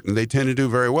important, they tend to do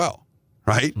very well,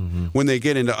 right? Mm-hmm. When they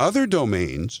get into other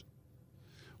domains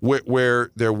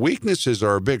Where their weaknesses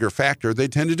are a bigger factor, they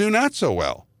tend to do not so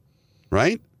well,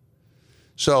 right?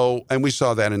 So, and we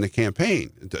saw that in the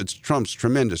campaign. It's Trump's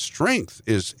tremendous strength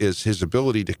is his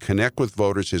ability to connect with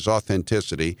voters, his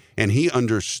authenticity, and he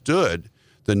understood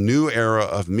the new era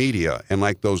of media and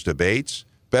like those debates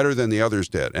better than the others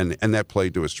did, and that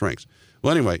played to his strengths.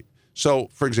 Well, anyway, so,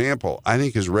 for example, I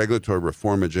think his regulatory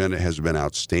reform agenda has been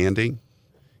outstanding.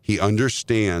 He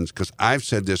understands, because I've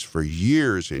said this for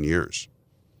years and years,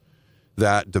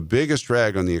 that the biggest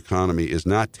drag on the economy is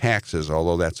not taxes,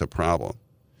 although that's a problem.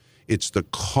 It's the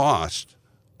cost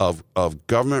of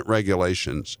government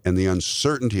regulations and the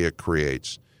uncertainty it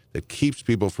creates that keeps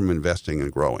people from investing and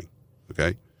growing,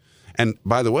 okay? And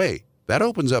by the way, that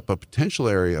opens up a potential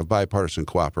area of bipartisan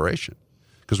cooperation.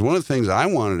 Because one of the things I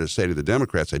wanted to say to the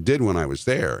Democrats, I did when I was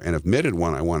there, and admitted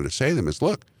one I wanted to say to them is,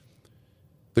 look,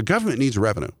 the government needs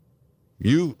revenue.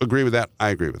 You agree with that, I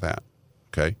agree with that,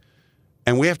 okay?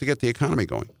 And we have to get the economy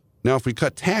going. Now, if we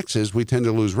cut taxes, we tend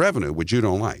to lose revenue, which you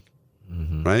don't like,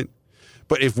 right?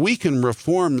 But if we can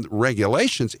reform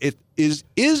regulations, it is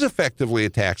effectively a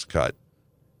tax cut,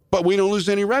 but we don't lose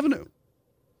any revenue.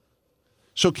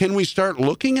 So can we start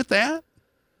looking at that?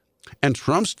 And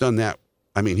Trump's done that.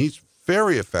 I mean, he's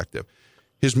very effective.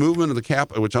 His movement of the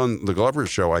capital, which on the Glover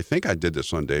show, I think I did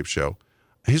this on Dave's show,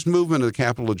 his movement of the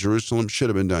capital of Jerusalem should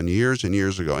have been done years and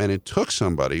years ago. And it took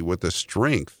somebody with the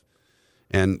strength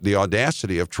and the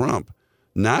audacity of Trump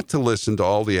not to listen to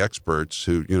all the experts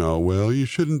who, well, you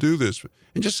shouldn't do this.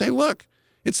 And just say, look,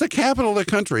 it's the capital of the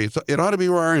country. It ought to be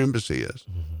where our embassy is.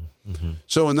 Mm-hmm.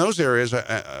 So in those areas,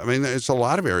 I mean, it's a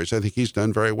lot of areas I think he's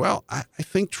done very well. I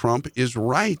think Trump is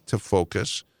right to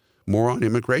focus more on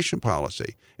immigration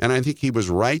policy. And I think he was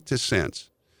right to sense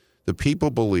the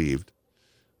people believed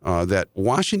that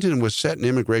Washington was setting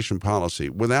immigration policy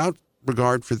without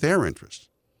regard for their interests.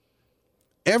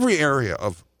 Every area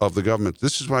of the government,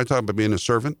 this is what I talk about being a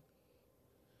servant.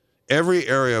 Every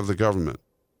area of the government,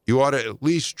 you ought to at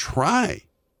least try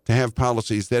to have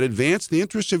policies that advance the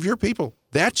interests of your people.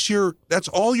 That's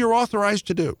all you're authorized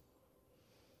to do.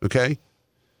 Okay?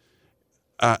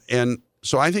 And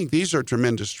so I think these are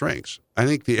tremendous strengths. I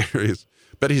think the areas,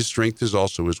 but his strength is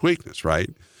also his weakness, right?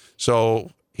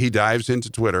 So he dives into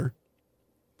Twitter,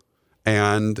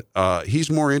 and he's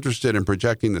more interested in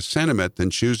projecting the sentiment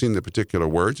than choosing the particular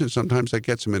words, and sometimes that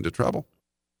gets him into trouble.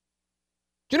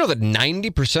 Do you know that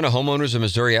 90% of homeowners in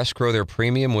Missouri escrow their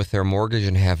premium with their mortgage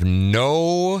and have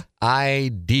no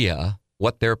idea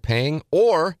what they're paying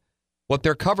or what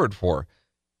they're covered for?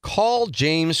 Call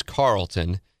James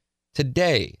Carlton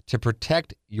today to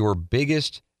protect your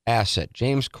biggest asset.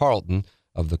 James Carlton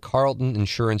of the Carlton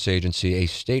Insurance Agency, a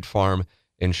State Farm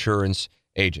insurance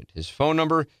agent. His phone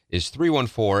number is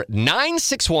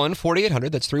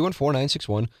 314-961-4800. That's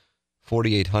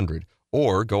 314-961-4800.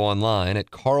 Or go online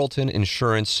at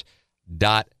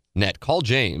carltoninsurance.net. Call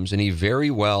James, and he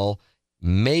very well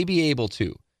may be able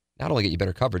to not only get you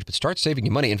better coverage, but start saving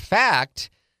you money. In fact,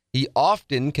 he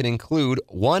often can include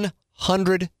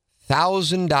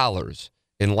 $100,000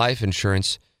 in life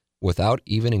insurance without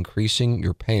even increasing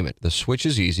your payment. The switch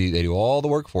is easy. They do all the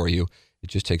work for you. It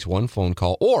just takes one phone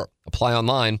call or apply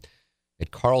online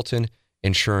at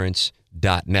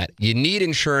carltoninsurance.net. You need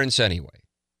insurance anyway.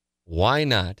 Why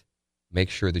not make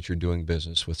sure that you're doing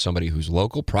business with somebody who's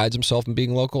local, prides himself in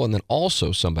being local, and then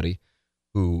also somebody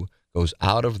who goes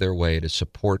out of their way to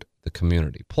support the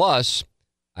community. Plus,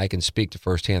 I can speak to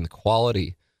firsthand the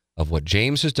quality of what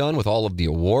James has done with all of the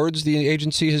awards the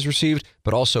agency has received,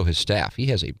 but also his staff. He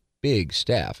has a big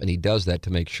staff, and he does that to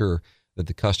make sure that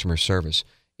the customer service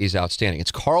is outstanding.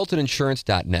 It's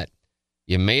carltoninsurance.net.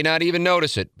 You may not even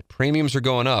notice it, but premiums are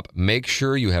going up. Make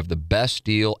sure you have the best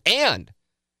deal and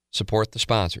support the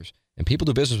sponsors. And people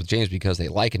do business with James because they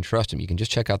like and trust him. You can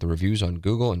just check out the reviews on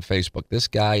Google and Facebook. This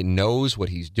guy knows what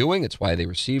he's doing. It's why they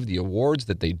receive the awards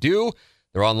that they do.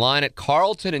 They're online at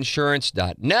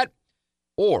carltoninsurance.net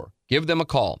or give them a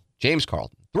call. James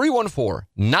Carlton,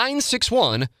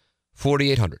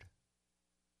 314-961-4800.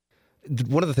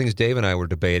 One of the things Dave and I were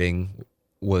debating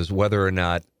was whether or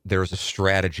not there's a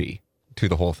strategy to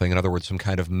the whole thing. In other words, some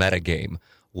kind of meta game.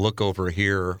 Look over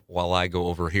here while I go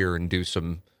over here and do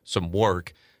some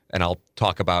work, and I'll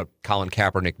talk about Colin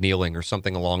Kaepernick kneeling or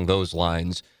something along those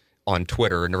lines on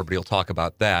Twitter, and everybody will talk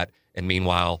about that. And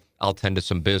meanwhile, I'll tend to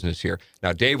some business here.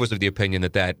 Now, Dave was of the opinion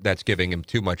that that's giving him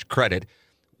too much credit.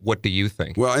 What do you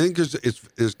think? Well, I think it's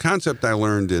a concept I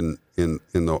learned on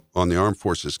the Armed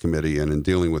Forces Committee and in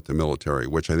dealing with the military,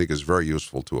 which I think is very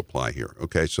useful to apply here.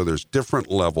 Okay, so there's different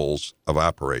levels of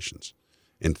operations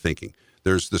in thinking.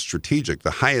 There's the strategic,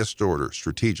 the highest order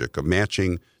strategic of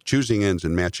matching choosing ends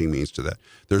and matching means to that.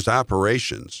 There's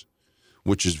operations,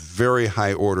 which is very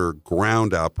high order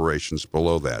ground operations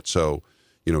below that. So,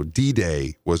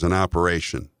 D-Day was an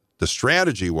operation. The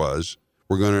strategy was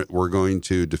we're going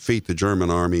to defeat the German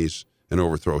armies and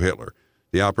overthrow Hitler.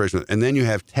 The operation, and then you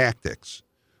have tactics,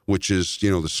 which is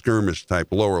the skirmish type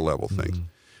lower level things. Mm-hmm.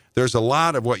 There's a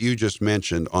lot of what you just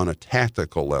mentioned on a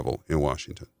tactical level in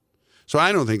Washington. So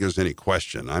I don't think there's any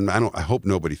question. I hope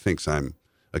nobody thinks I'm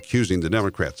accusing the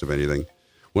Democrats of anything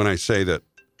when I say that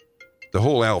the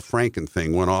whole Al Franken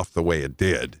thing went off the way it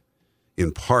did,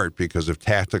 in part because of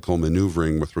tactical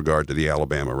maneuvering with regard to the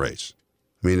Alabama race.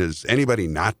 I mean, does anybody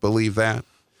not believe that?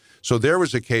 So there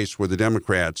was a case where the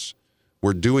Democrats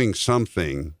were doing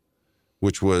something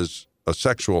which was a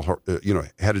sexual,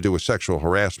 had to do with sexual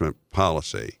harassment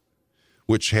policy,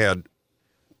 which had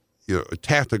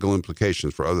tactical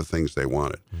implications for other things they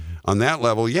wanted. Mm-hmm. On that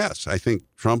level, yes, I think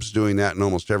Trump's doing that and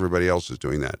almost everybody else is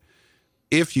doing that.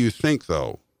 If you think,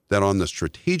 though, that on the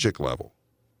strategic level,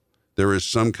 there is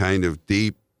some kind of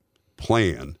deep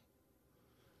plan,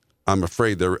 I'm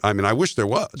afraid I wish there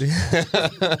was.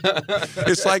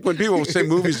 It's like when people say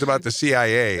movies about the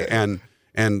CIA and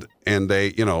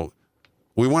they,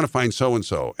 we want to find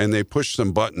so-and-so, and they push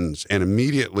some buttons, and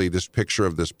immediately this picture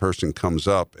of this person comes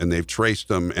up, and they've traced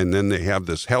them, and then they have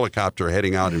this helicopter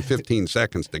heading out in 15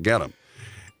 seconds to get them.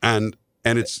 And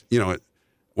it's,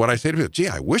 what I say to people, gee,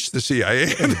 I wish the CIA,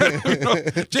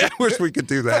 gee, I wish we could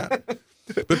do that.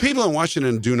 But people in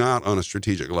Washington do not on a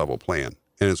strategic level plan,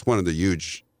 and it's one of the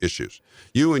huge issues.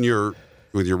 You and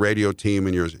with your radio team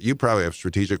and you probably have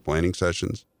strategic planning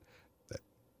sessions.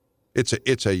 It's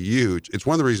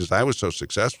one of the reasons I was so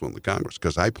successful in the Congress,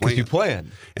 because I planned. You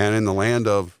plan. And in the land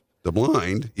of the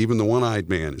blind, even the one-eyed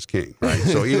man is king, right?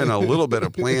 So even a little bit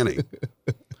of planning,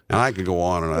 and I could go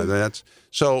on and on.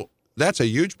 That's a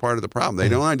huge part of the problem. They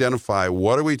don't identify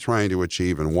what are we trying to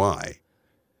achieve and why,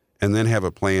 and then have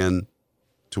a plan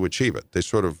to achieve it. They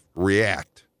sort of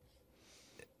react.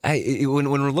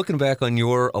 When we're looking back on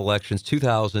your elections,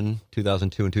 2000,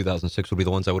 2002, and 2006 would be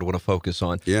the ones I would want to focus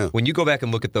on. Yeah. When you go back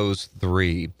and look at those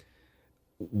three,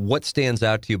 what stands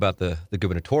out to you about the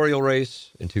gubernatorial race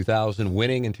in 2000,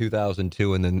 winning in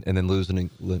 2002, and then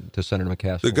losing to Senator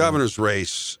McCaskill? The governor's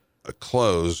race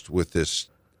closed with this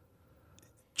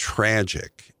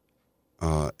tragic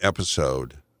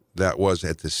episode that was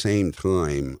at the same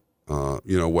time,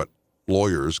 what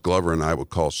lawyers, Glover and I, would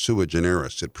call sui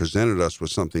generis. It presented us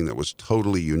with something that was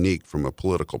totally unique from a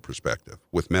political perspective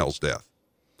with Mel's death.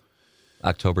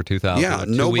 October 2000, yeah,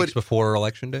 2 weeks before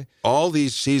Election Day? All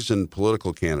these seasoned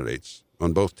political candidates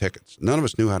on both tickets, none of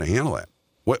us knew how to handle that.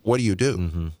 What do you do?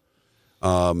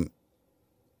 Mm-hmm.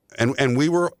 And we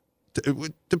were,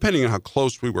 depending on how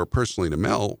close we were personally to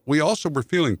Mel, we also were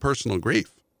feeling personal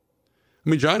grief. I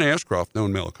mean, John Ashcroft,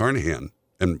 known Mel Carnahan,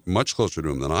 and much closer to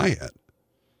him than I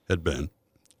had been,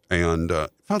 and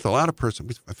felt a lot of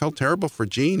I felt terrible for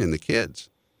Gene and the kids.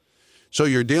 So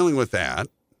you're dealing with that,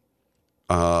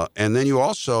 and then you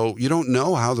don't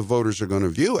know how the voters are going to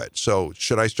view it. So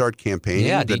should I start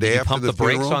campaigning the day after the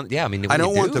funeral? I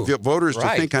don't want the voters to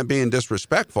think I'm being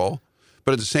disrespectful,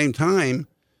 but at the same time,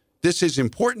 this is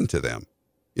important to them.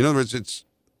 In other words, it's,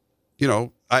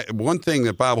 one thing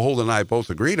that Bob Holden and I both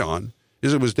agreed on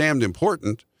is it was damned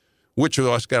important which of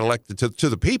us got elected to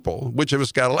the people, which of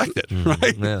us got elected,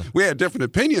 right? Yeah. We had different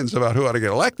opinions about who ought to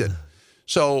get elected.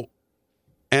 So,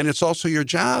 and it's also your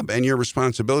job and your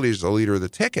responsibility as the leader of the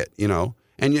ticket, and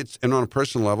on a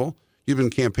personal level, you've been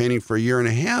campaigning for a year and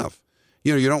a half.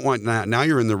 You don't want, now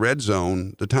you're in the red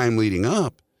zone, the time leading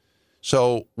up.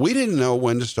 So we didn't know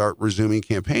when to start resuming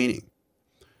campaigning.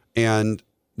 And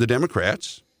the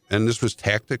Democrats, and this was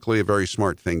tactically a very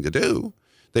smart thing to do,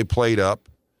 they played up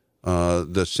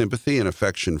the sympathy and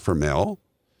affection for Mel,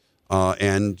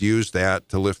 and used that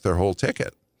to lift their whole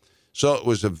ticket. So it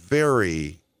was a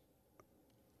very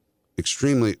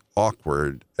extremely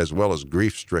awkward as well as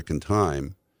grief-stricken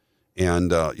time.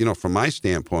 And, from my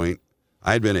standpoint,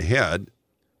 I'd been ahead.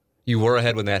 You were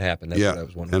ahead when that happened. That's what I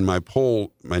was wondering. And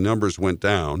my numbers went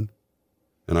down,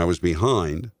 and I was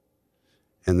behind.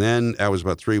 And then I was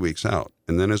about 3 weeks out.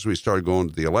 And then as we started going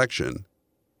to the election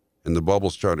and the bubble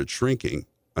started shrinking,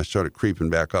 I started creeping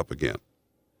back up again.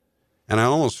 And I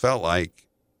almost felt like,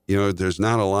 there's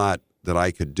not a lot that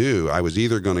I could do. I was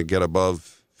either going to get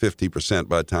above 50%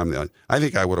 by the time I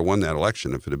think I would have won that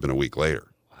election if it had been a week later.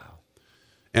 Wow.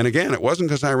 And again, it wasn't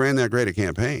because I ran that great a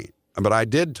campaign, but I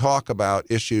did talk about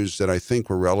issues that I think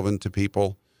were relevant to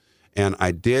people. And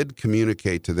I did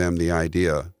communicate to them the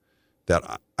idea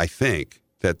that I think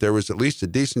that there was at least a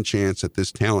decent chance that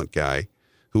this talent guy,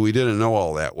 who we didn't know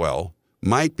all that well,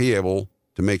 might be able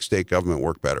to make state government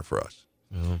work better for us.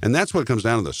 And that's what it comes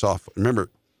down to the soft. Remember,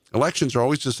 elections are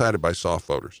always decided by soft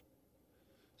voters.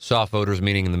 Soft voters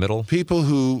meaning in the middle? People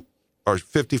who are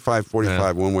 55,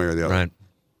 45, one way or the other. Right.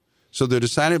 So they're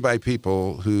decided by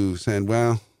people who said,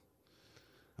 well,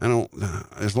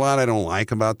 there's a lot I don't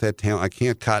like about that town. I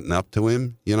can't cotton up to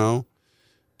him,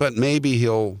 but maybe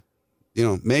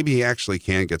maybe he actually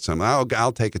can get some.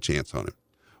 I'll take a chance on him.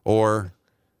 Or,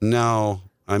 no,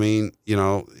 I mean,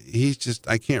 he's just,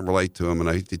 I can't relate to him,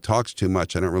 and he talks too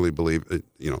much. I don't really believe it,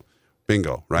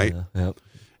 bingo, right? Yeah, yep.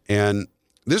 And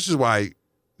this is why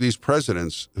these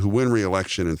presidents who win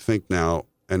re-election and think now,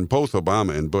 and both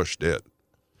Obama and Bush did,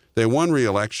 they won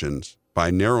re-elections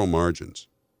by narrow margins.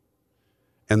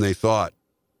 And they thought,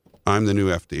 I'm the new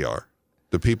FDR.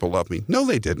 The people love me. No,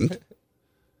 they didn't.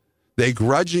 They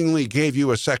grudgingly gave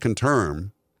you a second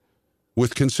term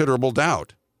with considerable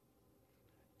doubt.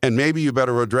 And maybe you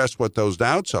better address what those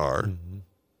doubts are. Mm-hmm.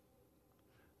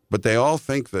 But they all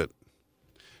think that,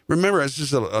 remember, this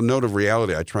is a note of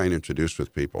reality I try and introduce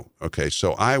with people. Okay,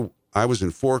 so I was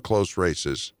in 4 close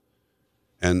races,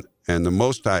 and the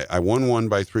most I won one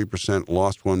by 3%,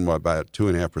 lost one by about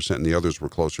 2.5%, and the others were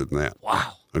closer than that.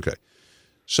 Wow. Okay,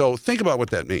 so think about what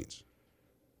that means.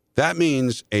 That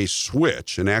means a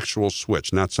switch, an actual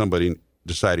switch, not somebody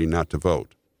deciding not to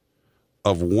vote,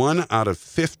 of 1 out of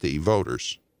 50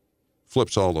 voters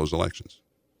flips all those elections.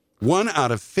 1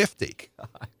 out of 50. Gosh.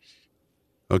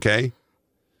 Okay?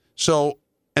 So,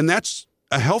 and that's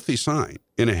a healthy sign.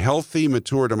 In a healthy,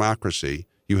 mature democracy,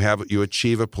 you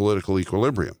achieve a political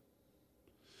equilibrium.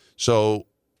 So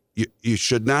you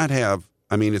should not have,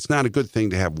 it's not a good thing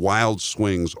to have wild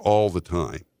swings all the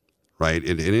time, right?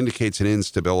 It indicates an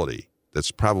instability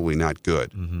that's probably not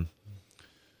good. Mm-hmm.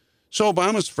 So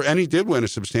and he did win a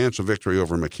substantial victory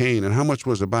over McCain, and how much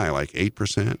was it by? Like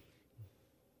 8%?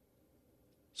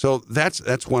 So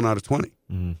that's 1 out of 20.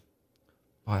 Mm-hmm.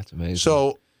 Oh, that's amazing.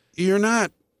 So you're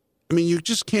not, you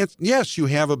just can't, yes, you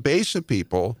have a base of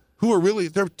people who are really,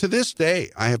 to this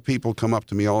day, I have people come up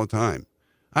to me all the time.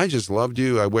 I just loved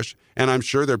you. I wish, and I'm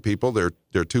sure there are people,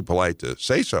 they're too polite to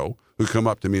say so, who come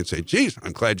up to me and say, geez,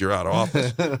 I'm glad you're out of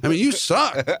office. You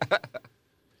suck.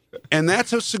 And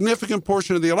that's a significant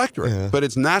portion of the electorate, but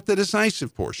it's not the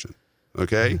decisive portion,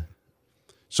 okay?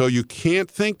 So you can't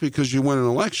think because you win an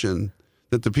election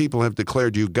that the people have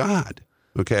declared you God,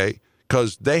 okay?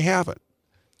 Because they haven't.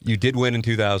 You did win in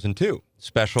 2002,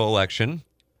 special election,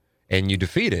 and you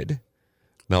defeated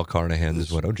Mel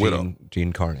Carnahan's widow,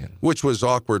 Jean Carnahan. Which was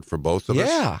awkward for both of us.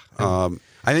 Yeah.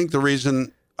 I think the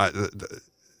reason,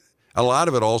 a lot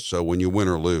of it also, when you win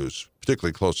or lose,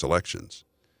 particularly close elections,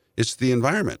 it's the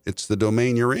environment. It's the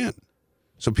domain you're in.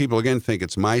 So people, again, think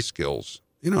it's my skills.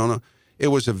 No, it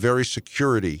was a very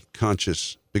security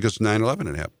conscious, because 9/11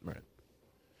 had happened. Right.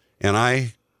 And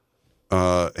I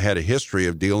had a history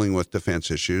of dealing with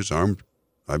defense issues.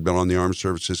 I've been on the Armed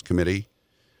Services Committee,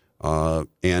 and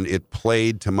it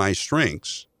played to my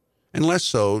strengths, and less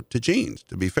so to Jean's,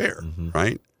 to be fair,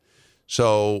 right?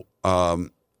 So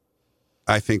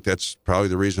I think that's probably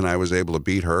the reason I was able to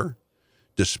beat her,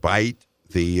 despite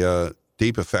the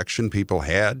deep affection people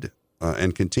had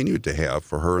and continued to have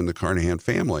for her and the Carnahan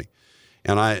family.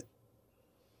 And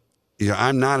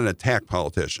I'm not an attack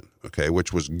politician, okay,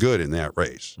 which was good in that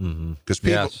race. Because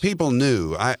people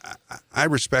knew I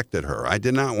respected her. I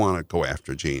did not want to go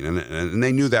after Jean, and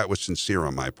they knew that was sincere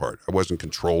on my part. I wasn't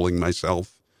controlling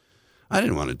myself. I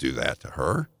didn't want to do that to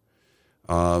her.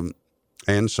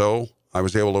 And so I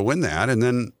was able to win that. And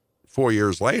then 4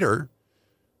 years later,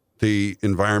 the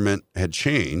environment had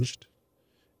changed,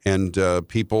 and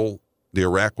the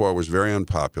Iraq War was very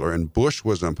unpopular, and Bush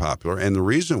was unpopular, and the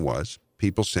reason was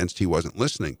people sensed he wasn't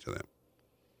listening to them.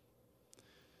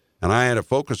 And I had a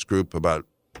focus group about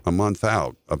a month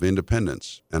out of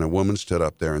independents, and a woman stood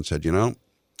up there and said,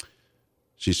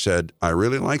 she said, I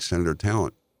really like Senator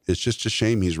Talent. It's just a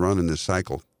shame he's running this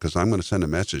cycle, because I'm going to send a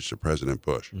message to President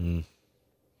Bush. And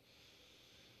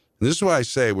this is why I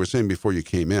say, we're saying before you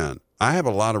came in,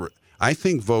 I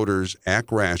think voters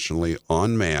act rationally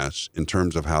en masse in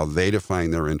terms of how they define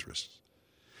their interests.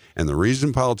 And the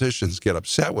reason politicians get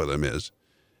upset with them is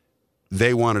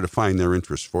they want to define their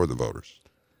interests for the voters.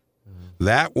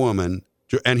 That woman,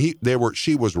 and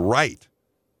she was right.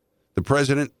 The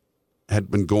president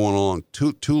had been going on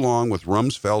too long with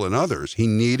Rumsfeld and others. He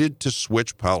needed to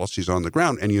switch policies on the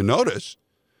ground. And you notice,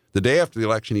 the day after the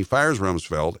election, he fires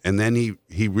Rumsfeld, and then he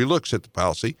relooks at the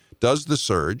policy, does the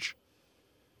surge,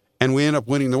 and we end up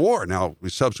winning the war. Now, we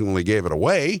subsequently gave it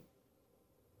away.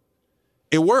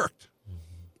 It worked.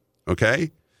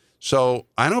 Okay? So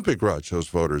I don't begrudge those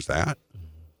voters that.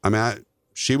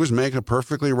 she was making a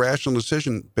perfectly rational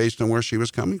decision based on where she was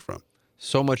coming from.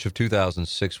 So much of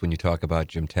 2006, when you talk about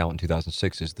Jim Talent in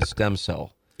 2006, is the stem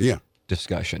cell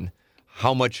discussion.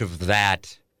 How much of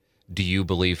that do you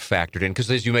believe factored in? Because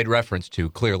as you made reference to,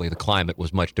 clearly the climate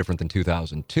was much different than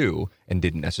 2002 and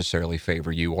didn't necessarily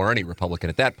favor you or any Republican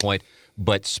at that point.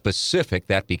 But specific,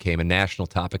 that became a national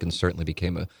topic and certainly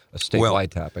became a statewide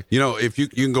topic. You know, if you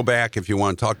can go back, if you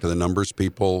want to talk to the numbers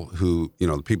people who, you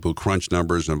know, the people who crunch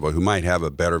numbers and who might have a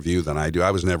better view than I do.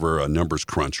 I was never a numbers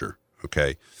cruncher,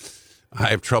 okay? I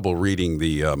have trouble reading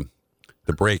the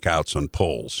breakouts on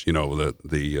polls, you know,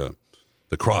 the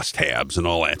crosstabs and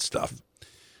all that stuff.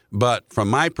 But from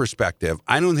my perspective,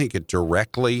 I don't think it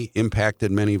directly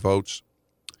impacted many votes.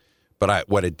 But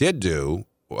what it did do,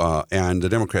 and the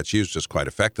Democrats used this quite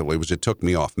effectively, was it took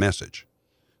me off message.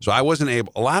 So I wasn't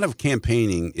able. A lot of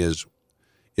campaigning is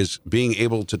being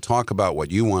able to talk about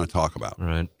what you want to talk about.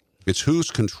 Right. It's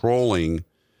who's controlling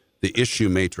the issue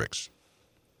matrix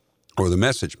or the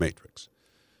message matrix.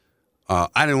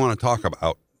 I didn't want to talk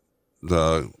about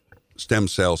the stem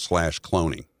cell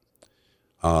 /cloning.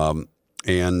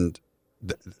 And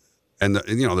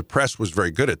the press was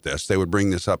very good at this. They would bring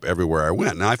this up everywhere I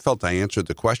went. And I felt I answered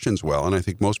the questions well, and I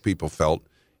think most people felt,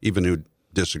 even who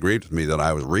disagreed with me, that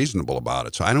I was reasonable about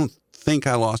it. So I don't think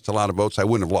I lost a lot of votes. I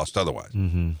wouldn't have lost otherwise.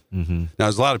 Now,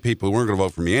 there's a lot of people who weren't going to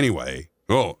vote for me anyway,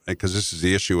 because this is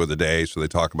the issue of the day, so they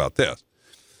talk about this.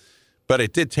 But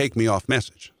it did take me off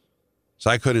message. So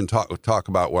I couldn't talk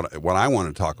about what I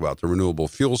wanted to talk about, the renewable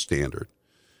fuel standard,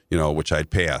 you know, which I'd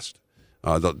passed.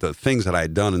 The things that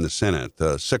I'd done in the Senate,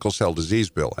 the sickle cell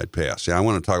disease bill I'd passed. I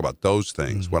want to talk about those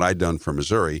things, what I'd done for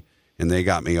Missouri, and they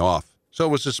got me off. So it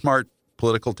was a smart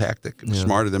political tactic. It was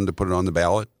smart of them to put it on the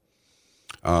ballot.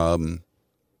 You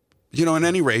know, in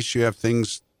any race, you have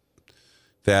things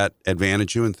that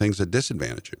advantage you and things that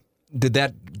disadvantage you.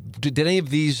 Did any of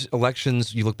these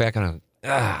elections, you look back on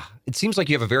it seems like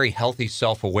you have a very healthy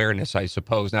self-awareness, I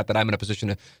suppose. Not that I'm in a position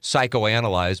to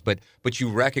psychoanalyze, but you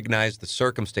recognize the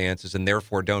circumstances and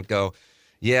therefore don't go,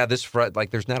 yeah, there's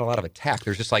not a lot of attack.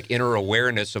 There's just like inner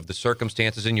awareness of the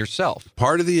circumstances in yourself.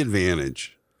 Part of the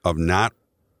advantage of not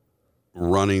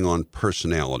running on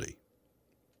personality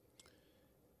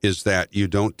is that you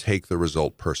don't take the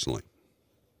result personally.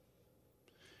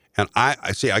 And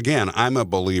I see, again, I'm a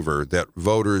believer that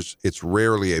voters, it's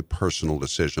rarely a personal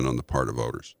decision on the part of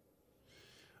voters.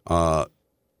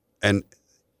 And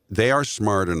they are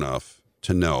smart enough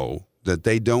to know that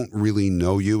they don't really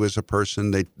know you as a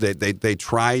person. They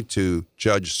try to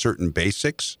judge certain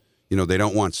basics. You know, they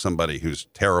don't want somebody who's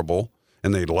terrible,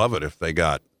 and they'd love it if they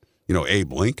got, you know,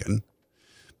 Abe Lincoln.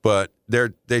 But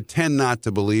they tend not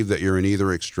to believe that you're in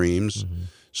either extremes.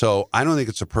 So I don't think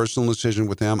it's a personal decision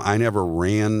with them. I never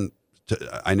ran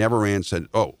and said,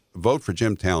 oh, vote for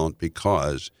Jim Talent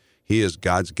because he is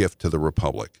God's gift to the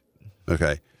Republic.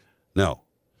 Okay? No.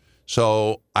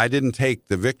 So I didn't take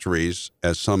the victories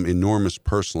as some enormous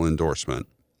personal endorsement.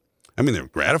 I mean, they're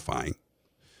gratifying.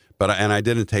 And I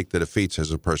didn't take the defeats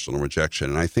as a personal rejection,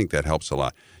 and I think that helps a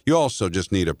lot. You also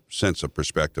just need a sense of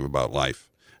perspective about life.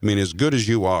 I mean, as good as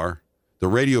you are, the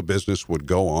radio business would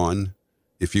go on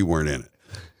if you weren't in it.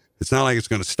 It's not like it's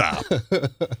going to stop.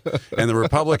 And the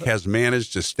Republic has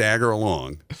managed to stagger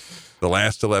along the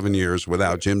last 11 years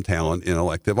without Jim Talent in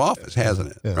elective office, hasn't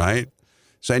it? Yeah. Right?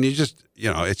 So, and you just,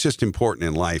 you know, it's just important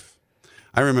in life.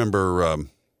 I remember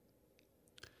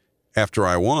after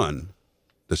I won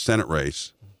the Senate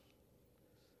race,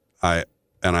 I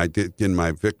did in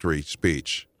my victory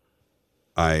speech,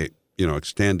 I, you know,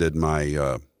 extended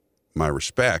my my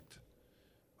respect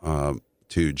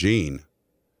to Gene,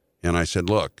 and I said,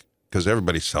 look, because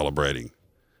everybody's celebrating,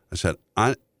 I said,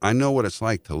 I know what it's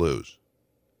like to lose,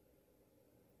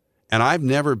 and I've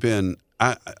never been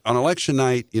on election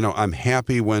night. You know, I'm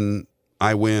happy when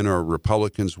I win or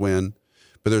Republicans win,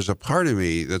 but there's a part of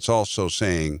me that's also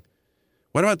saying,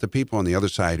 what about the people on the other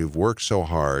side who've worked so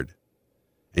hard?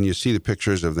 And you see the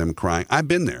pictures of them crying. I've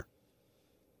been there.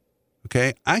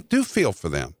 Okay? I do feel for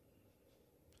them.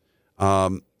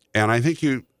 And I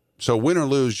think so win or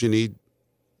lose, you need,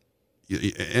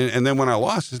 and then when I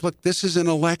lost, it's, look, this is an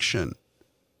election.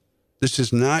 This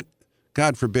is not,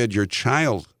 God forbid, your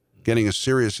child getting a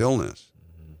serious illness.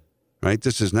 Right?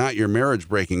 This is not your marriage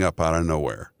breaking up out of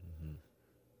nowhere.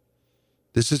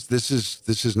 This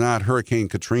is not Hurricane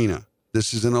Katrina.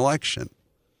 This is an election.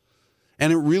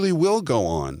 And it really will go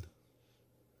on.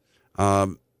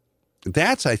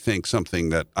 That's, I think, something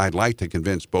that I'd like to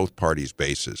convince both parties'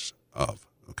 bases of,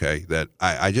 okay? That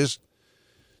I just,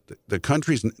 the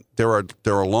country's, there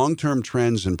are long-term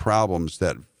trends and problems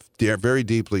that very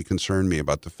deeply concern me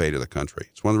about the fate of the country.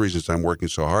 It's one of the reasons I'm working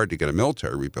so hard to get a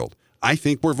military rebuild. I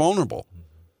think we're vulnerable.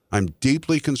 I'm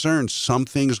deeply concerned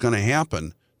something's going to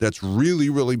happen that's really,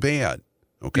 really bad.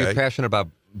 Okay. You're passionate about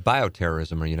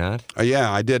bioterrorism, are you not?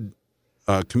 Yeah, I did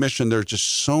commission. There's just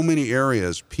so many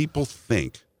areas people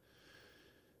think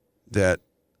that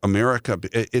America. We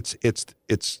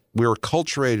were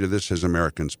acculturated to this as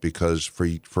Americans because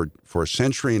for a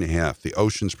century and a half the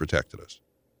oceans protected us.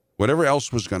 Whatever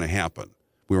else was going to happen,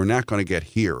 we were not going to get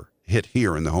hit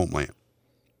here in the homeland.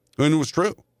 And it was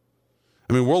true.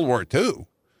 I mean, World War II,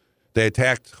 they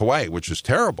attacked Hawaii, which was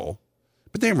terrible,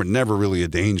 but they were never really a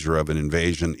danger of an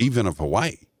invasion, even of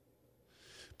Hawaii.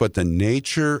 But the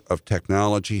nature of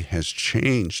technology has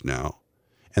changed now,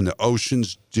 and the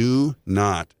oceans do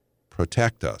not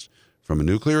protect us from a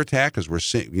nuclear attack, as we're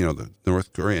seeing, the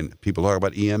North Korean people talk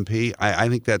about EMP. I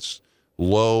think that's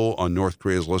low on North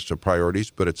Korea's list of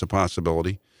priorities, but it's a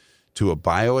possibility. To a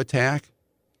bio attack,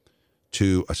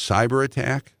 to a cyber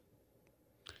attack.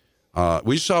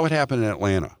 We saw what happened in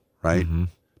Atlanta, right? Mm-hmm.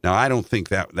 Now, I don't think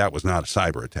that was not a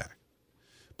cyber attack.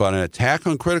 But an attack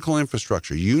on critical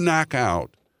infrastructure, you knock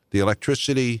out the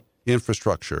electricity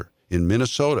infrastructure in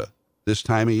Minnesota this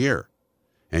time of year,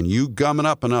 and you gum it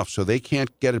up enough so they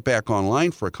can't get it back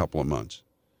online for a couple of months.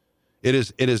 It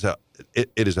is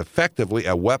effectively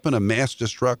a weapon of mass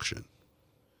destruction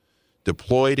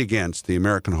deployed against the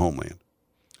American homeland.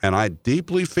 And I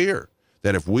deeply fear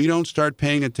that if we don't start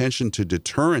paying attention to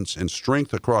deterrence and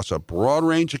strength across a broad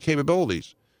range of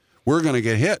capabilities, we're going to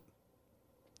get hit.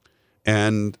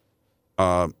 And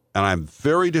I'm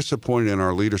very disappointed in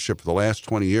our leadership for the last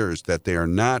 20 years that they are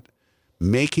not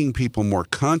making people more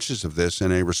conscious of this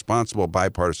in a responsible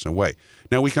bipartisan way.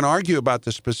 Now, we can argue about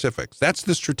the specifics. That's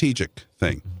the strategic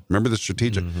thing. Remember the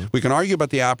strategic? Mm-hmm. We can argue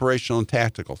about the operational and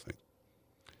tactical thing.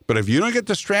 But if you don't get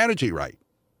the strategy right,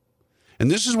 and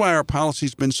this is why our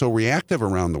policy's been so reactive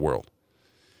around the world.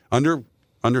 Under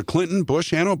Clinton,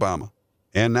 Bush, and Obama,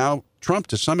 and now Trump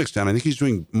to some extent, I think he's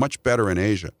doing much better in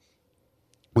Asia.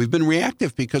 We've been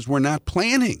reactive because we're not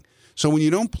planning. So when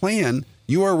you don't plan,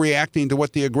 you are reacting to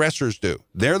what the aggressors do.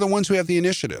 They're the ones who have the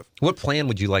initiative. What plan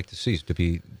would you like to see to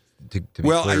be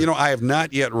well, clear? I have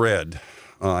not yet read.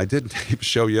 I did tape a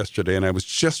show yesterday, and I was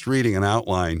just reading an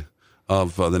outline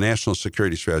of the national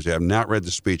security strategy. I have not read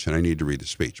the speech, and I need to read the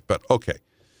speech. But okay.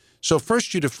 So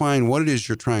first you define what it is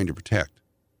you're trying to protect.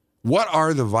 What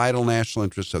are the vital national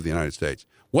interests of the United States?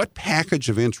 What package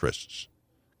of interests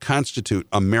constitute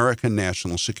American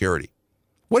national security?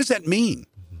 What does that mean?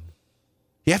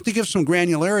 You have to give some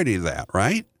granularity to that,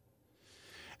 right?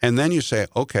 And then you say,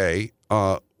 okay,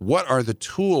 what are the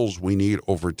tools we need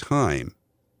over time?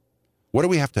 What do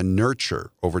we have to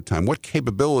nurture over time? What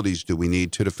capabilities do we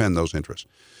need to defend those interests?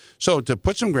 So to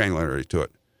put some granularity to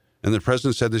it, and the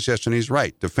president said this yesterday, he's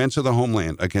right, defense of the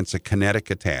homeland against a kinetic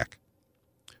attack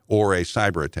or a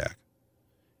cyber attack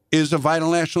is a vital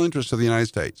national interest of the United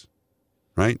States,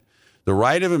 right? The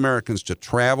right of Americans to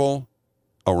travel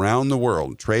around the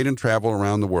world, trade and travel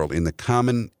around the world in the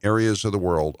common areas of the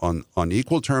world on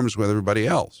equal terms with everybody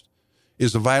else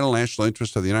is a vital national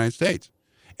interest of the United States.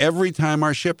 Every time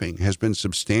our shipping has been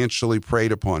substantially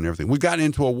preyed upon and everything, we've gotten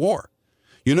into a war.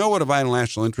 You know what a vital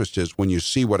national interest is when you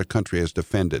see what a country has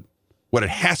defended, what it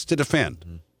has to defend,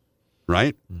 mm-hmm.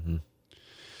 right? Mm-hmm.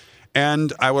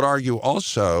 And I would argue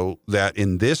also that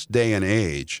in this day and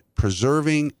age,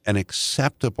 preserving an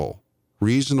acceptable,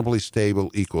 reasonably stable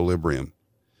equilibrium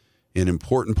in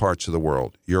important parts of the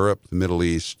world, Europe, the Middle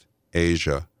East,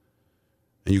 Asia,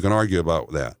 and you can argue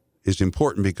about that, is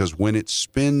important because when it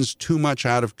spins too much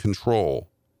out of control,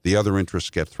 the other interests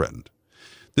get threatened.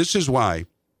 This is why,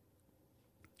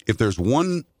 if there's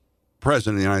one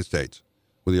president of the United States,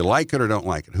 whether you like it or don't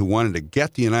like it, who wanted to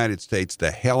get the United States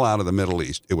the hell out of the Middle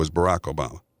East, it was Barack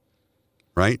Obama,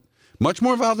 right? Much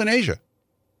more involved in Asia.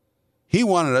 He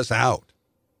wanted us out,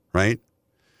 right?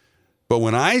 But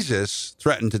when ISIS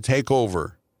threatened to take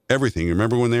over everything, you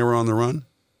remember when they were on the run?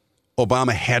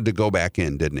 Obama had to go back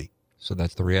in, didn't he? So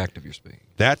that's the reactive you're speaking.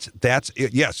 That's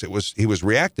it. Yes, he was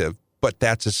reactive, but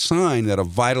that's a sign that a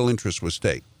vital interest was at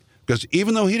stake. Because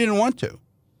even though he didn't want to,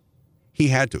 he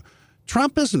had to.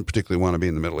 Trump doesn't particularly want to be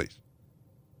in the Middle East.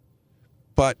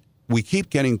 But we keep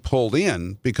getting pulled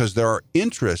in because there are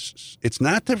interests. It's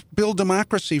not to build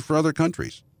democracy for other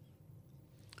countries.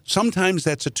 Sometimes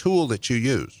that's a tool that you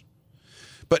use.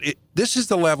 But this is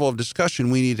the level of discussion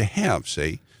we need to have,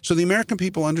 see? So the American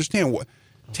people understand.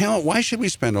 Why should we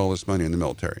spend all this money in the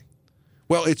military?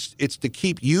 Well, it's to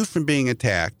keep you from being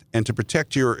attacked and to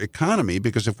protect your economy,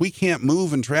 because if we can't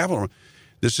move and travel,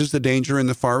 this is the danger in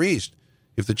the Far East.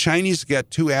 If the Chinese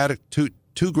get too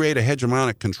too great a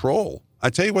hegemonic control. I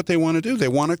tell you what they want to do. They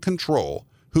want to control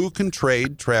who can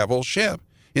trade, travel, ship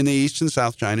in the East and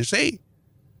South China Sea.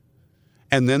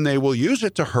 And then they will use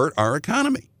it to hurt our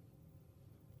economy.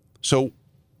 So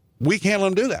we can't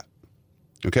let them do that.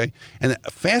 Okay? And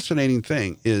a fascinating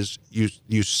thing is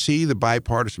you see the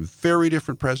bipartisan, very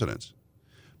different presidents,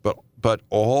 but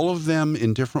all of them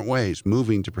in different ways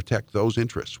moving to protect those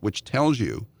interests, which tells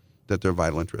you that they're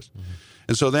vital interests. Mm-hmm.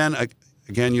 And so then,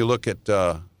 again, you look at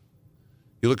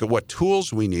what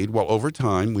tools we need. Well, over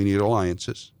time, we need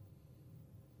alliances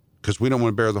because we don't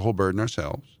want to bear the whole burden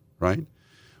ourselves, right?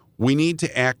 We need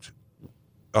to act.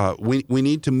 We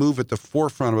need to move at the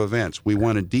forefront of events. We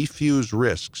want to defuse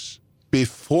risks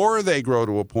before they grow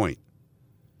to a point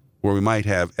where we might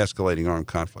have escalating armed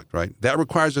conflict, right? That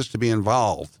requires us to be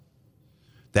involved.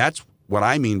 That's what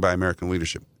I mean by American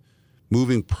leadership.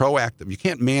 Moving proactive. You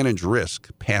can't manage risk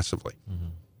passively. Mm-hmm.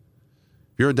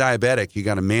 If you're a diabetic, you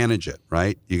got to manage it,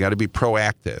 right? You got to be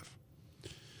proactive.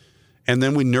 And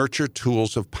then we nurture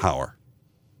tools of power.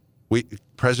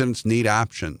 Presidents need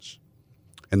options.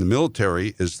 And the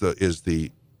military is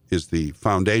the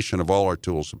foundation of all our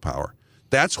tools of power.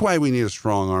 That's why we need a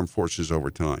strong armed forces over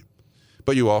time.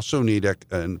 But you also need,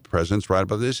 and the president's right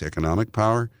about this, economic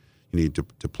power. You need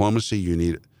diplomacy. You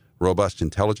need robust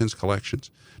intelligence collections.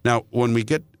 Now, when we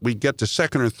get to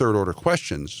second or third order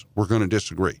questions, we're going to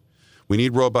disagree. We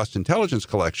need robust intelligence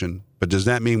collection, but does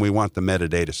that mean we want the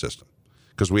metadata system?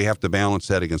 Because we have to balance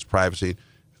that against privacy.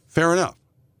 Fair enough.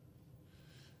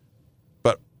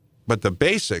 But the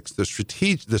basics,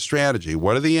 the strategy,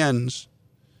 what are the ends,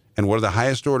 and what are the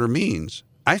highest order means?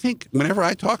 I think whenever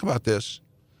I talk about this,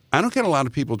 I don't get a lot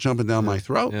of people jumping down my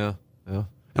throat. Yeah.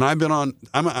 And I've been on.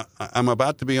 I'm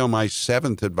about to be on my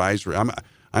 7th advisory.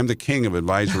 I'm the king of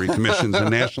advisory commissions in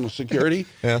national security,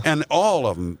 and all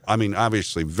of them. I mean,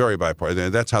 obviously, very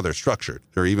bipartisan. That's how they're structured.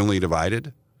 They're evenly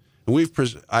divided. And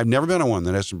I've never been on one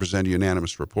that hasn't presented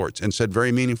unanimous reports and said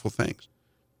very meaningful things.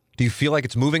 Do you feel like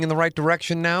it's moving in the right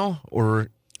direction now, or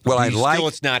still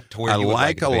it's not to where you would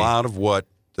like it to be? I like a lot of what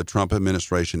the Trump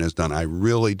administration has done. I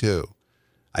really do.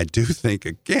 I do think,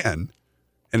 again,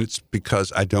 and it's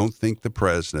because I don't think the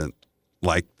president,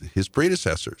 like his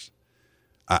predecessors,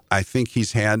 I think he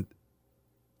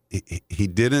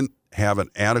didn't have an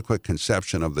adequate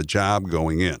conception of the job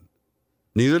going in.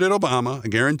 Neither did Obama, I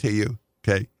guarantee you,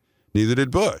 okay? Neither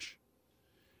did Bush.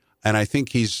 And I think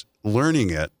he's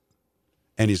learning it,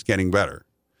 and he's getting better.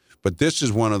 But this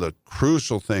is one of the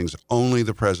crucial things only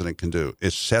the president can do,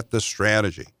 is set the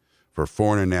strategy for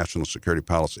foreign and national security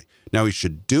policy. Now, he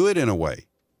should do it in a way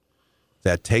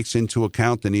that takes into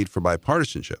account the need for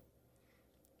bipartisanship.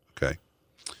 Okay?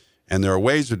 And there are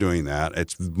ways of doing that.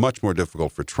 It's much more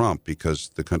difficult for Trump because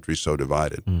the country's so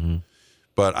divided. Mm-hmm.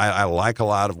 But I like a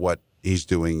lot of what he's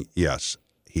doing. Yes,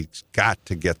 he's got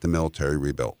to get the military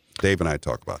rebuilt. Dave and I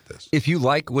talk about this. If you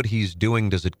like what he's doing,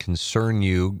 does it concern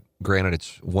you, granted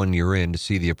it's 1 year in, to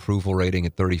see the approval rating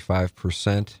at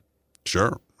 35%?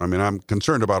 Sure. I mean, I'm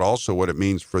concerned about also what it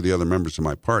means for the other members of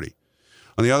my party.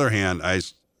 On the other hand, there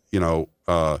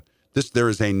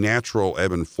is a natural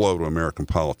ebb and flow to American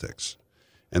politics.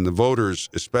 And the voters,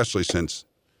 especially since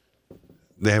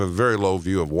they have a very low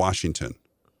view of Washington,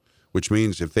 which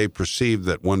means if they perceive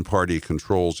that one party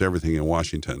controls everything in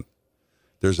Washington,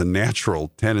 there's a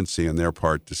natural tendency on their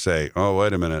part to say, oh,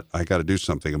 wait a minute, I got to do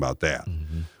something about that,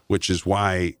 which is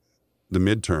why the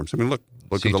midterms, I mean, look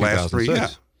at the last 3. Yeah.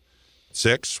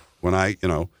 6,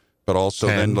 but also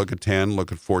 10. Then look at 10,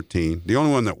 look at 14. The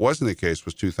only one that wasn't the case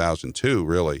was 2002,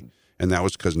 really, and that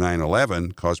was because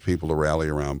 9/11 caused people to rally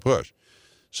around Bush.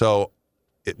 So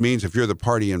it means if you're the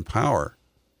party in power,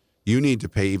 you need to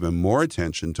pay even more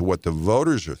attention to what the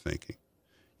voters are thinking.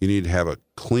 You need to have a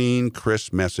clean,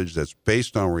 crisp message that's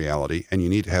based on reality, and you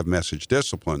need to have message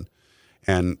discipline.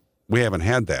 And we haven't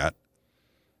had that.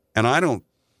 And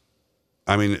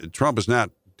Trump is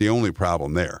not the only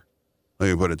problem there. Let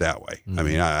me put it that way. Mm-hmm.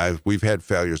 I mean, we've had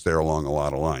failures there along a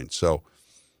lot of lines. So,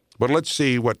 but let's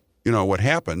see what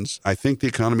happens. I think the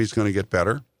economy is going to get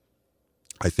better.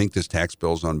 I think this tax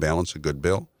bill is on balance a good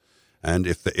bill. And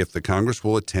if the Congress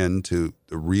will attend to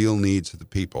the real needs of the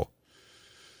people,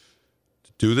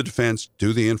 do the defense,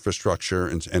 do the infrastructure,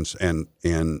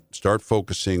 and start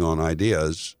focusing on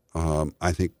ideas,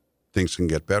 I think things can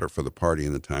get better for the party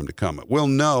in the time to come. We'll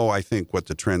know, I think, what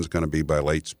the trend's going to be by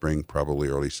late spring, probably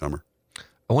early summer.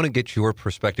 I want to get your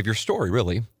perspective, your story,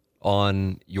 really,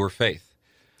 on your faith.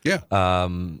 Yeah.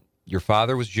 Your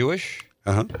father was Jewish,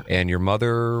 and your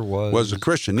mother was a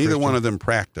Christian. Neither one of them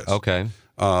practiced. Okay.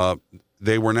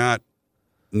 They were not,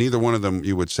 neither one of them,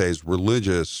 you would say, is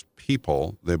religious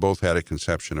people. They both had a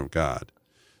conception of God.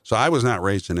 So I was not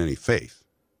raised in any faith,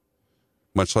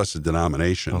 much less a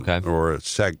denomination or a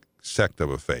sect of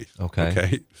a faith.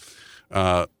 Okay.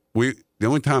 The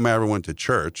only time I ever went to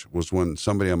church was when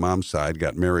somebody on mom's side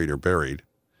got married or buried.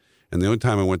 And the only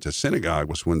time I went to synagogue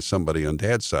was when somebody on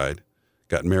dad's side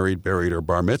got married, buried, or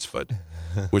bar mitzvahed,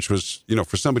 which was,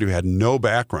 for somebody who had no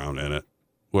background in it,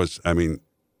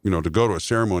 to go to a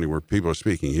ceremony where people are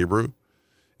speaking Hebrew,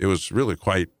 it was really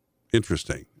quite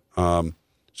interesting.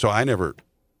 So I never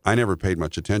paid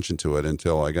much attention to it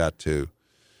until I got to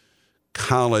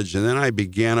college. And then I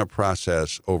began a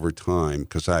process over time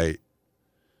because there's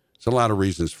a lot of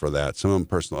reasons for that. Some of them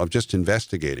personal, of just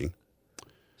investigating.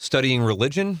 Studying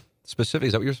religion specifically,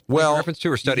 is that what you're making reference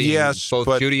to? Or studying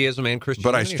both Judaism and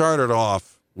Christianity? But I started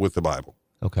off with the Bible.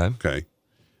 Okay.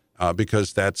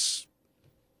 Because that's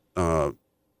the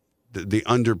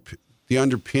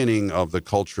underpinning of the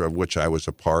culture of which I was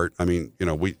a part. I mean,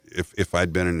 if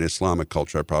I'd been in an Islamic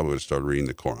culture, I probably would have started reading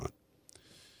the Quran.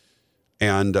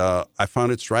 And I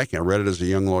found it striking. I read it as a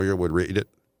young lawyer would read it.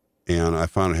 And I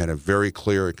found it had a very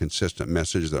clear and consistent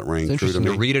message that rang true to me. It's interesting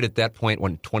to read it at that point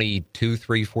when 22,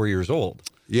 3, 4 years old.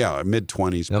 Yeah,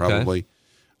 mid-20s probably.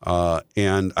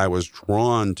 And I was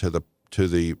drawn to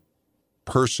the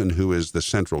person who is the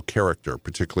central character,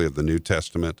 particularly of the New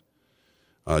Testament,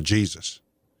 Jesus.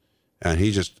 And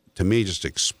he to me,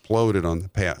 exploded on the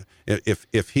path.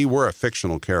 If he were a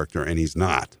fictional character, and he's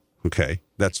not,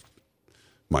 that's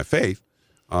my faith,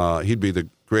 he'd be the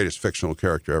greatest fictional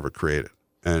character ever created.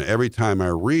 And every time I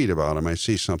read about him, I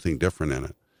see something different in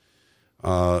it.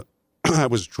 I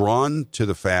was drawn to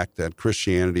the fact that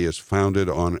Christianity is founded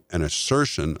on an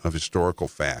assertion of historical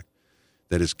fact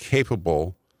that is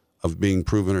capable of being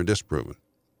proven or disproven.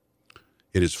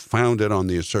 It is founded on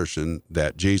the assertion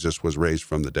that Jesus was raised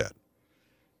from the dead.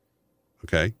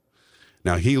 Okay?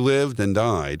 Now, he lived and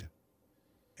died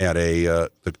at a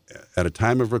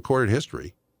time of recorded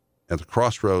history at the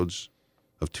crossroads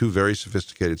of two very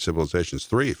sophisticated civilizations,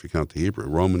 three if you count the Hebrew,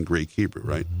 Roman, Greek, Hebrew,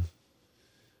 right? Mm-hmm.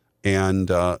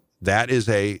 And that is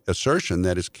a assertion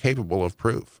that is capable of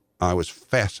proof. I was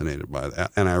fascinated by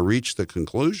that, and I reached the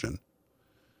conclusion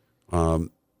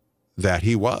that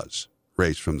he was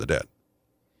raised from the dead.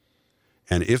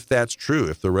 And if that's true,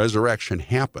 if the resurrection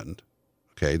happened,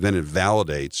 then it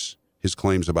validates his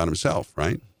claims about himself,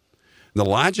 right? The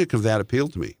logic of that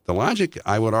appealed to me. The logic,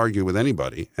 I would argue with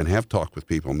anybody, and have talked with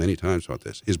people many times about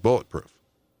this, is bulletproof.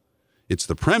 It's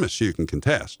the premise you can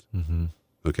contest,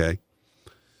 okay?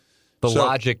 The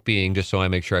logic being, just so I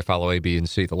make sure I follow A, B, and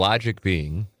C, the logic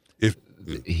being, if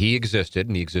he existed,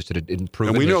 and he existed in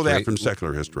proven history. And we know that from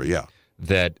secular history, yeah.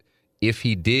 That if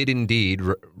he did indeed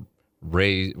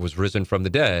was risen from the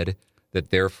dead, that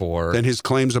therefore... Then his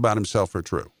claims about himself are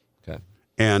true. Okay.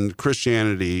 And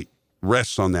Christianity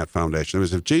rests on that foundation.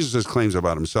 Because if Jesus' claims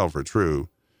about himself are true,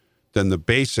 then the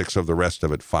basics of the rest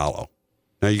of it follow.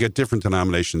 Now, you get different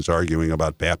denominations arguing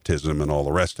about baptism and all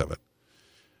the rest of it.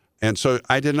 And so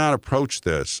I did not approach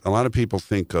this. A lot of people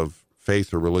think of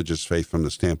faith or religious faith from the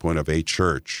standpoint of a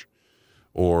church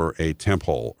or a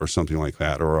temple or something like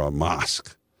that, or a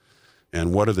mosque.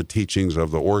 And what are the teachings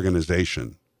of the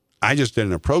organization? I just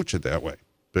didn't approach it that way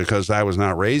because I was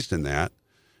not raised in that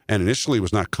and initially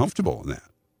was not comfortable in that.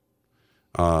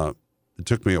 It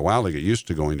took me a while to get used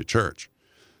to going to church.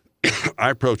 I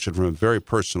approached it from a very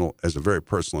personal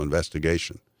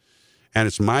investigation. And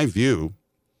it's my view,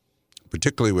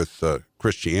 particularly with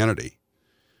Christianity,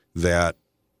 that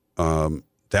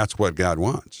that's what God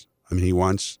wants. I mean, he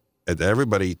wants that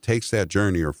everybody takes that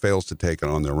journey or fails to take it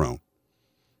on their own.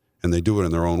 And they do it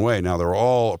in their own way. Now, they're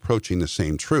all approaching the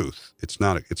same truth. It's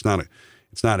not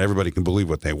everybody can believe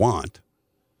what they want,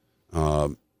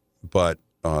 but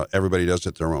everybody does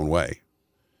it their own way.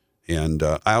 And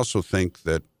I also think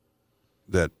that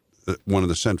one of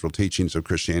the central teachings of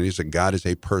Christianity is that God is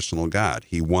a personal God.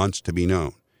 He wants to be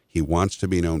known. He wants to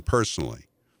be known personally.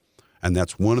 And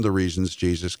that's one of the reasons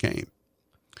Jesus came.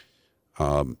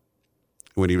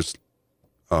 When he was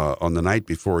on the night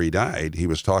before he died, he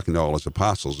was talking to all his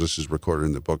apostles. This is recorded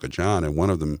in the book of John. And one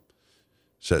of them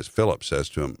Philip says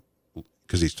to him,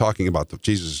 because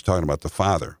Jesus is talking about the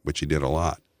Father, which he did a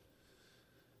lot.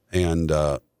 And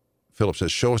Philip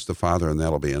says, show us the Father and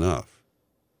that'll be enough.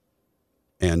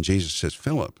 And Jesus says,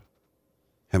 Philip,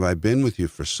 have I been with you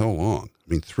for so long?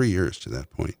 3 years to that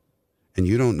point. And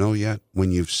you don't know yet?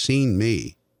 When you've seen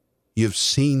me, you've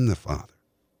seen the Father.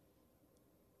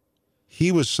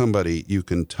 He was somebody you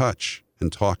can touch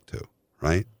and talk to,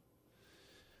 right?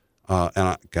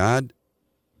 And God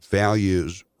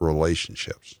values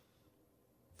relationships.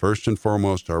 First and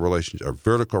foremost, our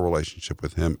vertical relationship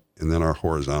with him, and then our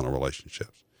horizontal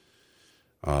relationships.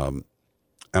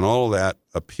 And all of that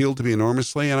appealed to me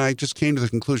enormously, and I just came to the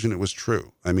conclusion it was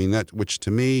true. I mean, that, which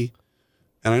to me,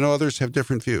 and I know others have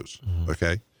different views,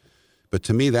 okay? But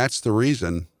to me, that's the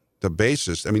reason, the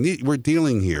basis. I mean, we're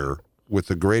dealing here with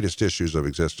the greatest issues of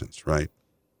existence, right?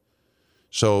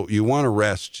 So you want to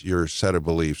rest your set of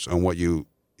beliefs on what you,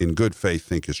 in good faith,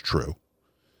 think is true.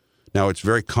 Now, it's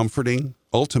very comforting.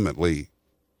 Ultimately,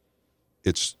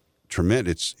 it's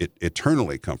tremendous. It's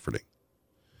eternally comforting.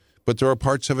 But there are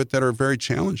parts of it that are very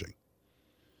challenging.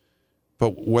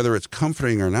 But whether it's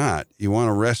comforting or not, you want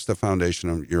to rest the foundation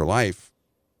of your life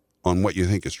on what you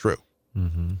think is true.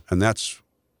 Mm-hmm. And that's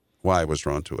why I was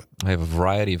drawn to it. I have a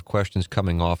variety of questions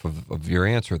coming off of your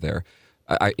answer there.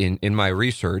 In my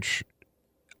research,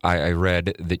 I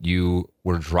read that you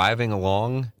were driving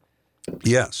along.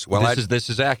 Yes. Well, this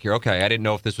is accurate. Okay, I didn't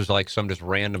know if this was like some just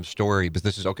random story, but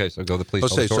this is okay. So go. Please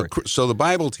tell the story. So the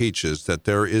Bible teaches that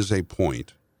there is a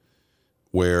point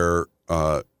where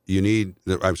you need.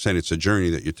 I'm saying it's a journey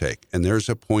that you take, and there's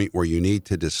a point where you need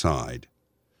to decide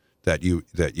that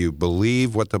you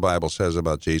believe what the Bible says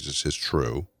about Jesus is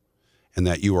true, and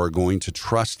that you are going to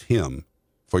trust Him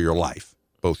for your life,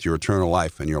 both your eternal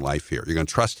life and your life here. You're going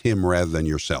to trust Him rather than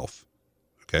yourself.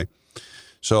 Okay,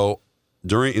 so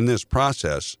in this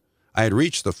process, I had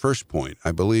reached the first point.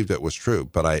 I believed it was true,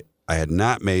 but I had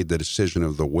not made the decision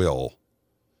of the will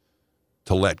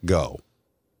to let go,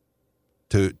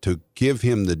 to give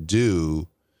Him the due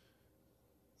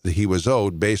that He was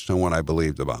owed based on what I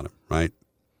believed about Him, right?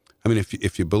 I mean,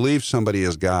 if you believe somebody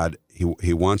is God,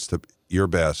 He wants your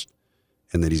best,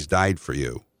 and that He's died for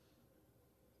you,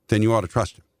 then you ought to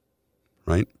trust Him,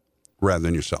 right? Rather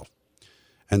than yourself.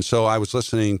 And so I was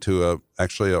listening to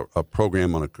a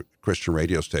program on a Christian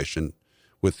radio station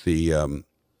with the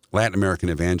Latin American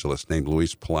evangelist named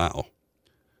Luis Palau,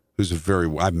 who's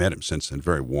I've met him since then,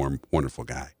 very warm, wonderful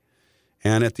guy.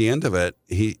 And at the end of it,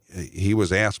 he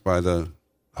was asked by the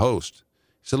host,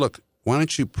 he said, look, why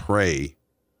don't you pray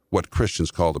what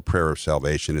Christians call the prayer of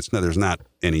salvation? There's not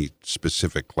any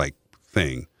specific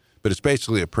thing, but it's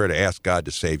basically a prayer to ask God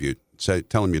to save you.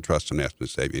 Tell Him you trust Him and ask Him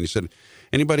to save you. And he said,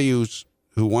 anybody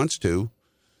who wants to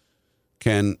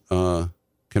can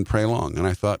pray along. And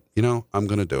I thought, I'm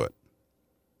going to do it.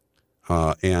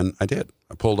 And I did.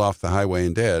 I pulled off the highway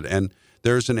and did. And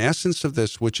there's an essence of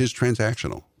this which is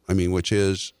transactional. I mean, which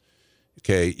is,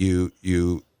 okay, you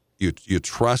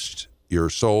trust your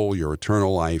soul, your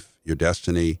eternal life, your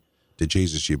destiny to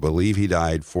Jesus. You believe He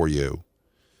died for you,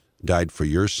 died for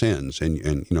your sins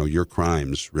and your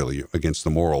crimes, really, against the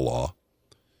moral law.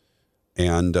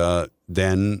 And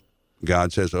then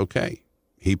God says, okay,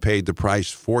 He paid the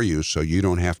price for you so you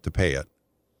don't have to pay it.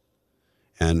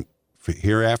 And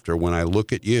hereafter, when I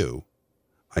look at you,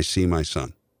 I see my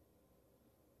Son.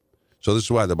 So this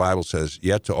is why the Bible says,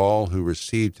 yet to all who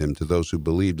received Him, to those who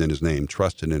believed in His name,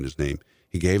 trusted in His name,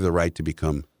 He gave the right to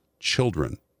become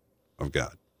children of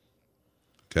God.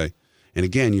 Okay? And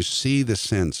again, you see the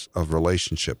sense of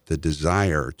relationship, the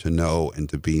desire to know and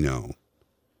to be known.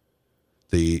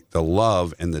 The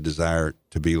love and the desire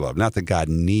to be loved. Not that God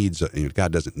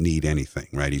God doesn't need anything,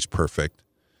 right? He's perfect.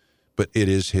 But it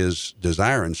is His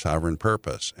desire and sovereign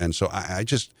purpose. And so I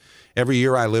just, every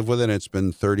year I live with it, and it's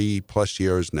been 30 plus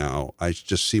years now, I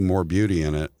just see more beauty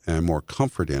in it and more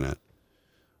comfort in it.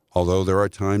 Although there are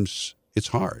times it's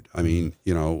hard. I mean,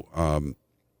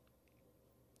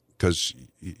 because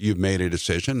you've made a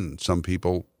decision. Some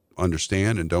people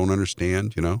understand and don't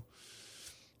understand,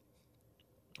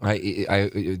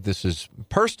 This is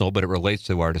personal, but it relates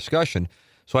to our discussion.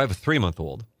 So I have a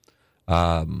 3-month-old.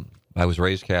 I was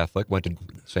raised Catholic, went to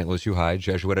St. Louis U High,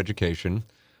 Jesuit education,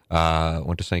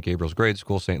 went to St. Gabriel's grade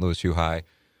school, St. Louis U High.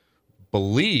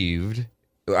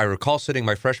 I recall sitting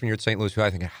my freshman year at St. Louis U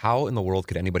High thinking, how in the world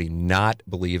could anybody not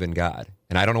believe in God?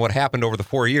 And I don't know what happened over the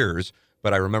 4 years,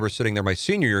 but I remember sitting there my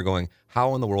senior year going,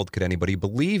 how in the world could anybody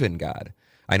believe in God?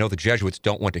 I know the Jesuits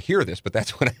don't want to hear this, but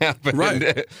that's what happened.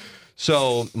 Right.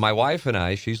 So my wife and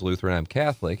I, she's Lutheran, I'm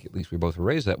Catholic, at least we both were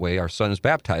raised that way, our son is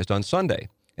baptized on Sunday,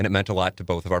 and it meant a lot to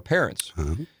both of our parents.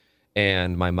 Uh-huh.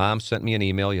 And my mom sent me an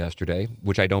email yesterday,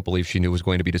 which I don't believe she knew was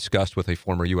going to be discussed with a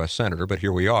former U.S. Senator, but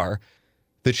here we are,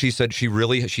 that she said she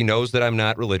knows that I'm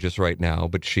not religious right now,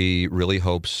 but she really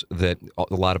hopes that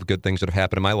a lot of good things that have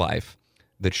happened in my life,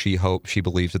 that she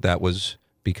believes that was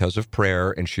because of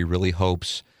prayer, and she really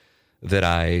hopes that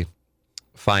I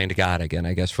find God again,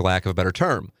 I guess, for lack of a better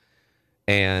term.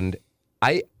 And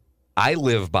I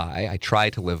try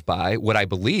to live by what I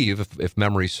believe, if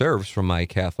memory serves from my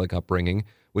Catholic upbringing,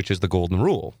 which is the golden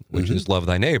rule, which is love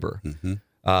thy neighbor. Mm-hmm.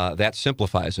 That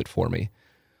simplifies it for me.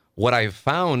 what I've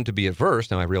found to be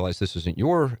adverse, now I realize this isn't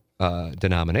your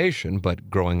denomination, but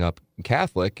growing up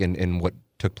Catholic and what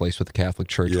took place with the Catholic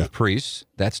Church with priests,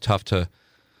 that's tough to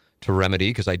remedy,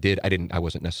 because I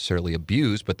wasn't necessarily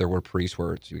abused, but there were priests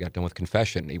where you got done with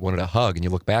confession, and you wanted a hug, and you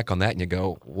look back on that and you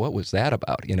go, what was that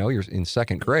about? You're in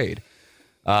second grade.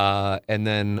 And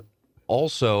then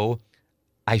also,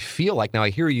 I feel like, now I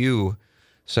hear you,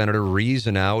 Senator,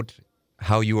 reason out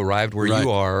how you arrived where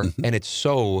you are, and it's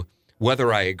so,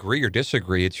 whether I agree or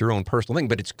disagree, it's your own personal thing,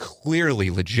 but it's clearly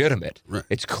legitimate. Right.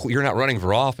 You're not running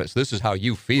for office. This is how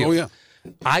you feel. Oh, yeah.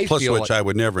 Plus, feel which I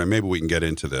would never, and maybe we can get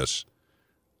into this.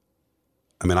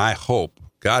 I mean, I hope,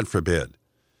 God forbid,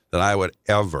 that I would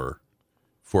ever,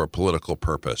 for a political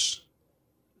purpose,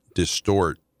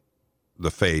 distort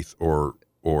the faith or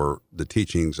the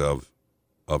teachings of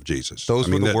Jesus. Those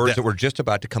were the words that were just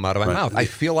about to come out of my mouth. I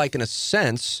feel like, in a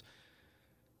sense,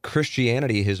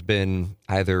 Christianity has been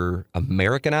either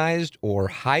Americanized or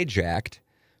hijacked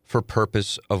for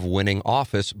purpose of winning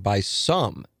office by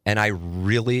some, and I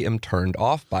really am turned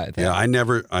off by that.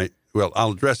 Yeah, well,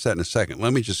 I'll address that in a second.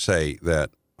 Let me just say that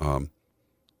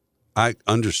I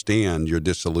understand your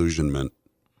disillusionment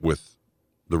with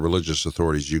the religious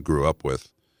authorities you grew up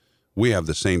with. We have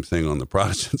the same thing on the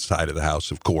Protestant side of the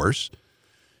house, of course.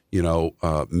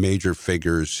 Major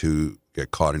figures who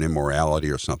get caught in immorality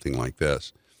or something like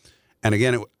this. And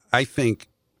again, I think,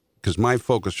 because my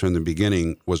focus from the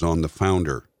beginning was on the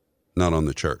founder, not on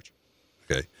the church.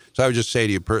 Okay, so I would just say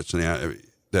to you personally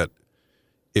that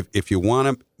if you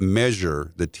want to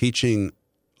measure the teaching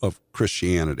of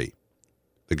Christianity,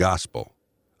 the gospel,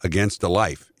 against a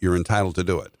life, you're entitled to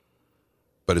do it.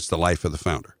 But it's the life of the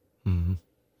founder. Mm-hmm.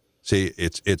 See,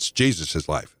 it's Jesus'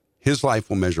 life. His life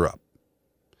will measure up.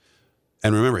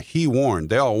 And remember,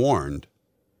 they all warned,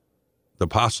 the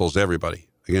apostles, everybody,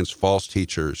 against false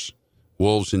teachers,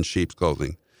 wolves in sheep's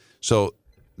clothing. So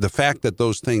the fact that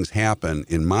those things happen,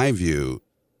 in my view,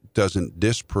 doesn't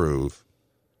disprove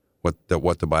what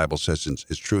the Bible says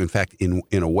is true. In fact, in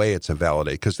a way, it's a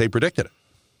validate, because they predicted it.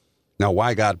 Now,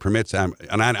 why God permits, we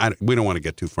don't want to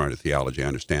get too far into theology, I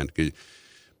understand.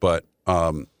 But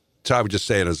so I would just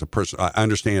say it as a person, I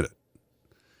understand it.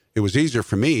 It was easier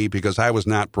for me because I was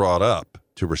not brought up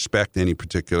to respect any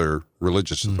particular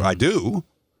religious. Mm-hmm. I do.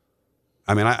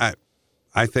 I mean,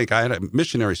 I think I had a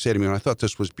missionary say to me, and I thought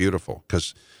this was beautiful,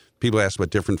 because people ask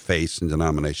about different faiths and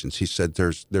denominations. He said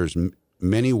there's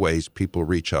many ways people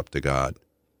reach up to God,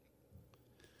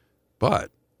 but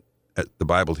the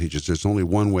Bible teaches there's only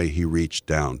one way he reached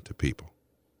down to people,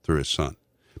 through his son.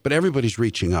 But everybody's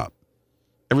reaching up.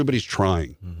 Everybody's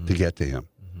trying to get to him,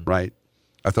 right?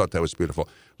 I thought that was beautiful.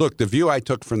 Look, the view I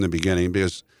took from the beginning,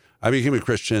 because I became a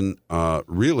Christian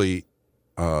really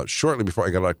shortly before I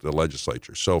got elected to the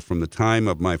legislature. So from the time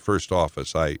of my first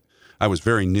office, I was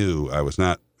very new. I was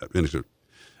not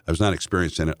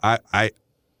experienced in it. I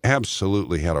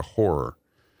absolutely had a horror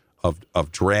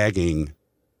of dragging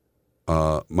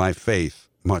my faith,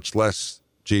 much less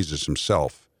Jesus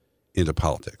himself, into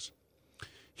politics.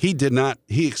 He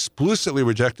explicitly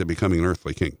rejected becoming an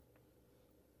earthly king.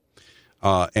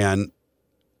 And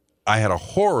I had a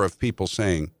horror of people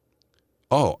saying,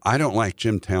 oh, I don't like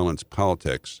Jim Talent's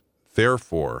politics,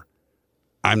 therefore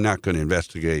I'm not going to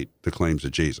investigate the claims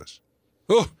of Jesus.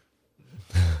 Oh,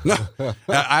 no.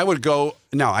 I would go,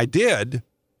 now I did,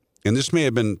 and this may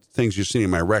have been things you've seen in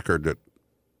my record that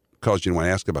caused you to want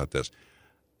to ask about this.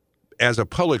 As a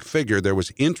public figure, there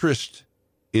was interest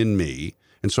in me,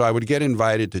 and so I would get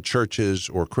invited to churches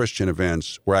or Christian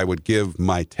events where I would give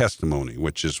my testimony,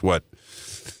 which is what,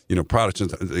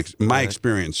 Protestants, my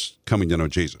experience coming to know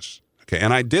Jesus. Okay,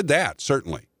 and I did that,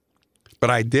 certainly. But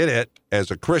I did it as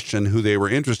a Christian who they were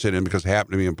interested in because it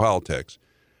happened to be in politics.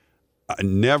 I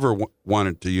never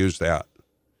wanted to use that.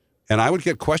 And I would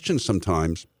get questions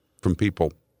sometimes from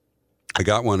people. I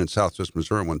got one in Southwest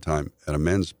Missouri one time at a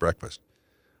men's breakfast.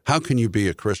 How can you be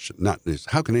a Christian?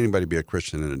 How can anybody be a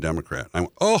Christian and a Democrat? I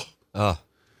went, oh.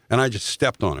 And I just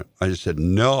stepped on it. I just said,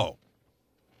 no.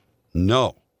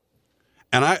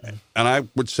 And I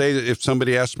would say that if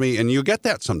somebody asked me, and you get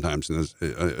that sometimes, in this,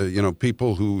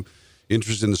 people who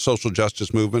interested in the social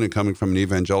justice movement and coming from an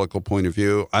evangelical point of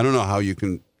view. I don't know how you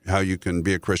can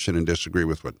be a Christian and disagree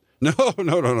with what.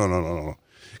 No.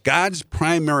 God's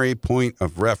primary point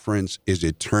of reference is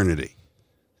eternity.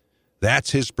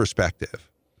 That's his perspective.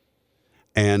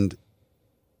 And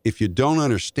if you don't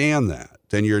understand that,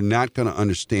 then you're not going to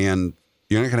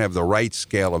have the right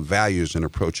scale of values in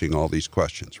approaching all these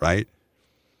questions, right?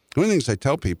 One of the things I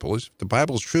tell people is, if the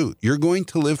Bible's true, you're going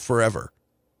to live forever.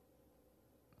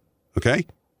 Okay?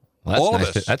 Well, all of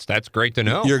us. That's great to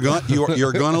know. You're going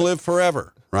to live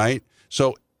forever, right?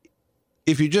 So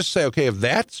if you just say, okay, if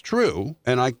that's true,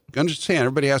 and I understand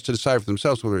everybody has to decide for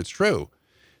themselves whether it's true,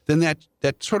 then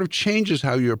that sort of changes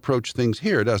how you approach things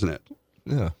here, doesn't it?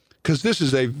 Yeah. Because this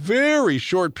is a very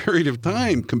short period of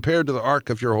time compared to the arc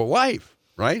of your whole life,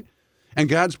 right? And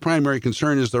God's primary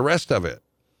concern is the rest of it.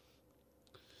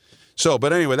 So,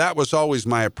 but anyway, that was always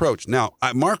my approach. Now,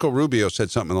 Marco Rubio said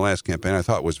something in the last campaign I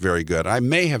thought was very good. I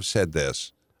may have said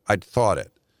this. I'd thought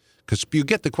it. Because you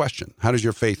get the question, how does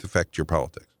your faith affect your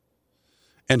politics?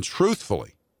 And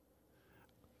truthfully,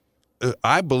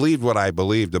 I believed what I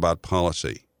believed about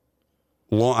policy.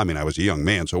 I was a young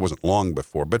man, so it wasn't long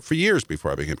before, but for years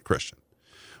before I became a Christian.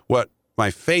 What my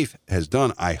faith has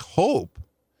done, I hope,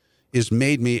 is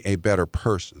made me a better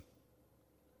person.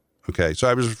 Okay, so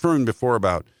I was referring before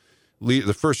about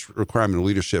the first requirement of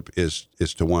leadership is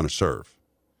to want to serve.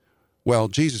 Well,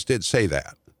 Jesus did say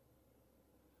that.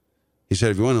 He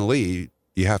said, if you want to lead,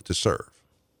 you have to serve.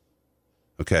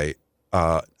 Okay,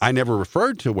 I never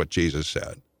referred to what Jesus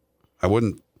said. I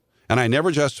wouldn't. And I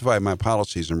never justified my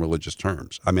policies in religious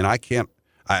terms. I mean, I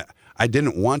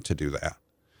didn't want to do that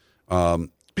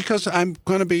because I'm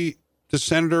going to be the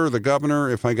senator or the governor,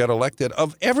 if I get elected,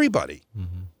 of everybody,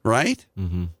 right?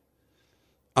 Mm-hmm.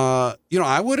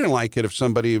 I wouldn't like it if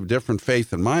somebody of different faith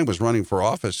than mine was running for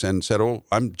office and said, oh,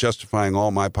 I'm justifying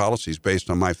all my policies based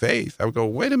on my faith. I would go,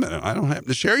 wait a minute, I don't happen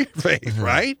to share your faith,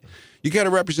 right? You got to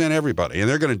represent everybody. And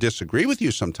they're going to disagree with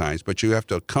you sometimes, but you have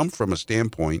to come from a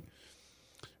standpoint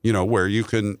where you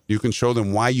can show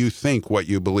them why you think what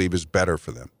you believe is better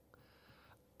for them.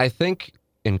 I think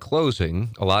in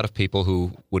closing, a lot of people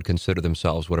who would consider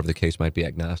themselves, whatever the case might be,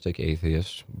 agnostic,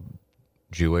 atheist,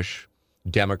 Jewish,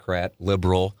 Democrat,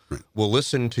 liberal, will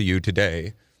listen to you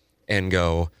today and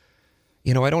go,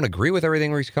 I don't agree with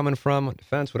everything where he's coming from,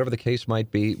 defense, whatever the case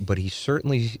might be, but he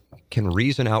certainly can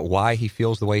reason out why he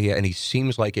feels the way and he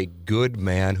seems like a good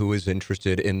man who is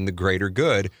interested in the greater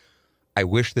good. I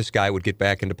wish this guy would get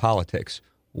back into politics.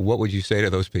 What would you say to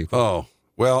those people? Oh,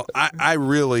 well, I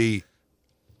really,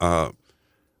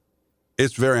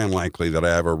 it's very unlikely that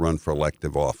I ever run for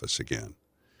elective office again.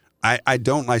 I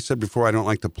said before, I don't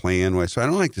like to plan. So I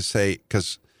don't like to say,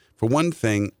 because for one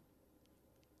thing,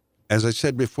 as I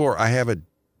said before, I have a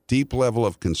deep level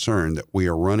of concern that we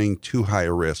are running too high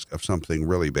a risk of something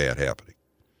really bad happening.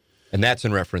 And that's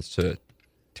in reference to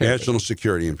national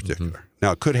security in particular. Mm-hmm.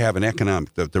 Now, it could have an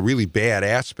economic, the really bad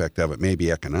aspect of it may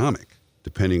be economic,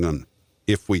 depending on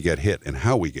if we get hit and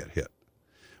how we get hit.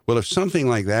 Well, if something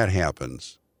like that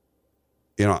happens,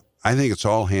 I think it's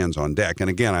all hands on deck. And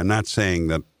again, I'm not saying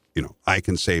that, I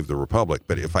can save the republic,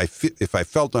 but if I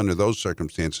felt under those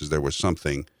circumstances there was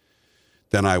something,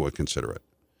 then I would consider it,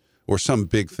 or some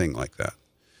big thing like that.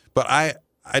 But I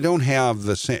don't have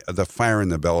the fire in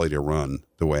the belly to run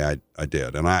the way I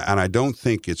did, and I don't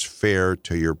think it's fair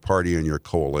to your party and your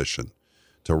coalition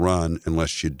to run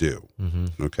unless you do.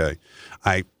 Mm-hmm. Okay,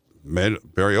 I made it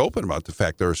very open about the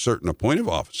fact there are certain appointed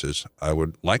offices I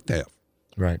would like to have.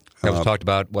 Right, that was talked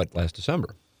about last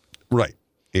December. Right,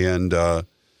 and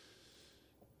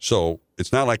so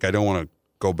it's not like I don't want to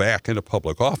go back into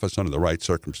public office under the right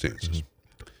circumstances,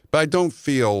 mm-hmm. But I don't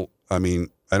feel. I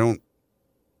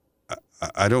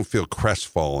don't feel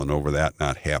crestfallen over that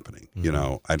not happening.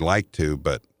 Mm-hmm. I'd like to,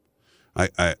 but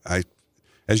I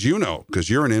as you know, because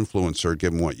you're an influencer,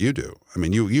 given what you do. I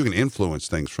mean, you can influence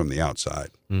things from the outside,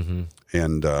 mm-hmm.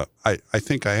 And I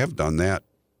think I have done that,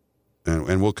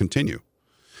 and will continue.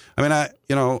 I mean,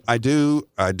 I do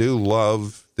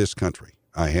love this country.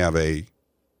 I have a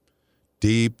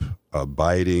deep,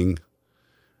 abiding.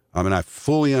 I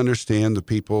fully understand the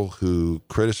people who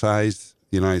criticize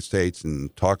the United States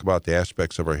and talk about the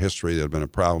aspects of our history that have been a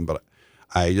problem, but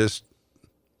I just,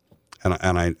 and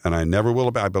I never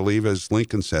will. I believe, as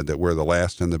Lincoln said, that we're the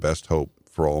last and the best hope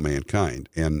for all mankind,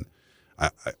 and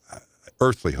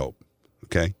earthly hope.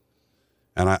 Okay,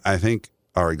 and I think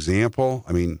our example.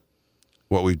 I mean,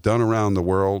 what we've done around the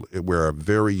world. We're a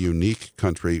very unique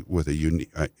country with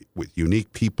with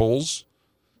unique peoples.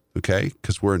 Okay,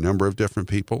 because we're a number of different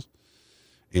peoples,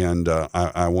 and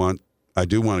I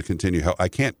do want to continue. I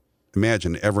can't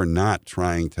imagine ever not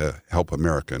trying to help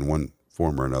America in one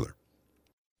form or another.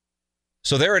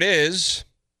 So there it is.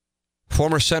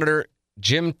 Former Senator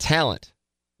Jim Talent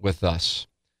with us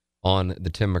on the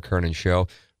Tim McKernan Show.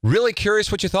 Really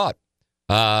curious what you thought.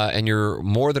 And you're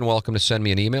more than welcome to send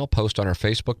me an email, post on our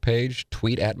Facebook page,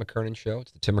 tweet at McKernan Show.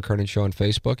 It's the Tim McKernan Show on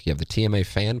Facebook. You have the TMA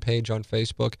fan page on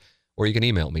Facebook, or you can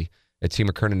email me at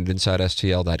tmckernan at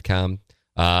InsideSTL.com.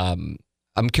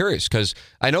 I'm curious because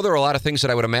I know there are a lot of things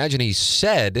that I would imagine he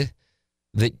said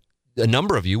that a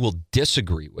number of you will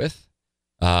disagree with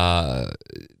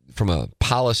from a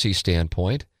policy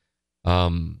standpoint.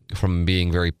 from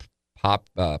being very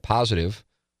positive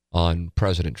on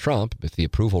President Trump. If the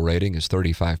approval rating is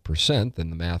 35%, then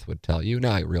the math would tell you.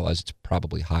 Now, I realize it's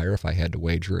probably higher if I had to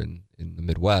wager in the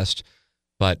Midwest.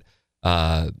 But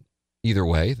either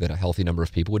way, that a healthy number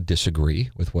of people would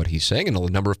disagree with what he's saying. And a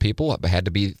number of people had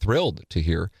to be thrilled to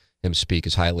hear him speak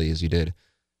as highly as he did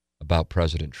about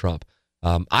President Trump.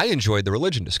 I enjoyed the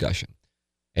religion discussion.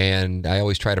 And I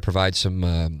always try to provide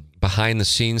some behind the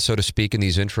scenes, so to speak, in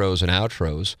these intros and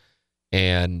outros.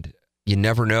 And you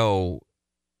never know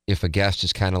if a guest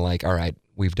is kind of like, all right,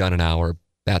 we've done an hour.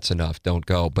 That's enough. Don't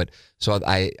go. But so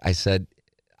I said,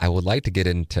 I would like to get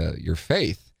into your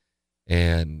faith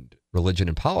and religion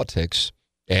and politics.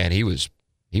 And he was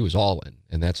all in.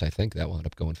 And I think that wound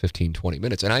up going 15, 20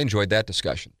 minutes. And I enjoyed that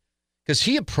discussion because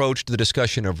he approached the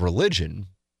discussion of religion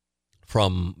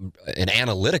from an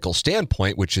analytical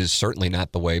standpoint, which is certainly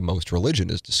not the way most religion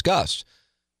is discussed.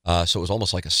 So it was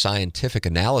almost like a scientific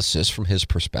analysis from his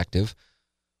perspective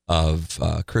of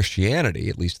Christianity,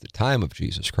 at least at the time of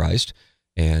Jesus Christ,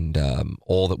 and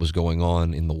all that was going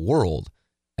on in the world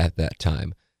at that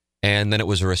time. And then it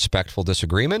was a respectful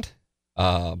disagreement,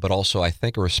 but also, I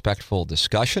think, a respectful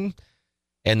discussion.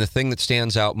 And the thing that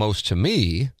stands out most to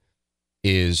me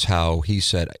is how he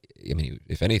said, I mean,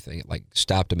 if anything, it like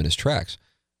stopped him in his tracks,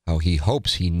 how he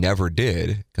hopes he never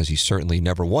did, because he certainly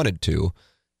never wanted to,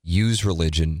 use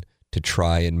religion to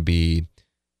try and be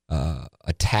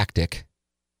a tactic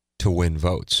to win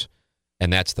votes.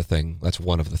 And that's the thing. That's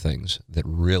one of the things that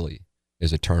really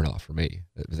is a turnoff for me.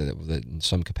 That in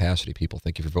some capacity, people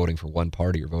think if you're voting for one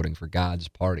party, you're voting for God's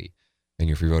party. And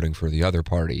if you're voting for the other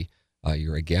party,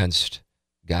 you're against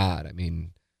God. I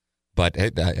mean, but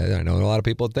I know a lot of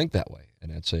people think that way.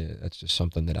 And that's just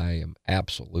something that I am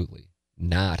absolutely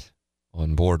not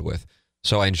on board with.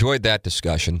 So I enjoyed that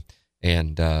discussion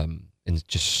and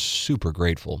just super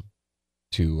grateful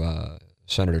to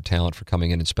Senator Talent for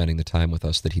coming in and spending the time with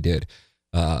us that he did.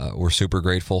 We're super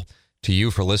grateful to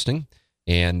you for listening.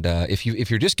 And if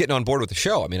you're just getting on board with the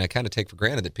show, I mean, I kind of take for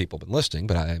granted that people have been listening,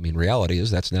 but I mean, reality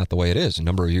is that's not the way it is. A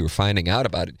number of you are finding out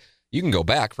about it. You can go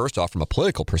back, first off, from a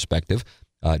political perspective.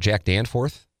 Jack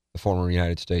Danforth, the former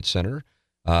United States Senator,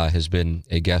 has been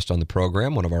a guest on the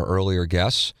program, one of our earlier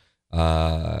guests,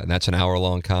 and that's an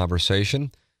hour-long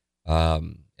conversation.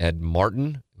 Ed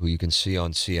Martin, who you can see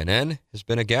on CNN, has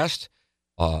been a guest.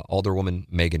 Alderwoman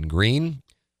Megan Green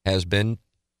has been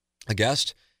a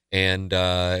guest, and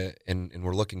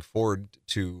we're looking forward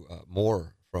to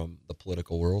more from the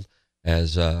political world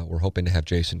as we're hoping to have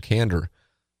Jason Kander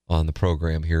on the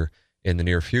program here in the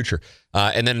near future.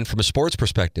 And then from a sports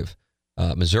perspective,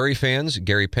 Missouri fans,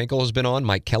 Gary Pinkel has been on.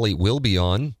 Mike Kelly will be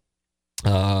on.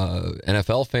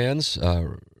 NFL fans,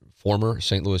 former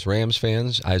St. Louis Rams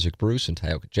fans, Isaac Bruce and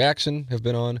Tyoka Jackson have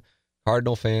been on.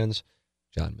 Cardinal fans,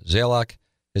 John Mozeliak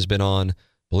has been on.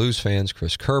 Blues fans,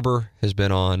 Chris Kerber has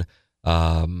been on.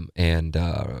 And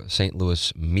St.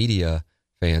 Louis media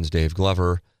fans, Dave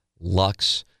Glover,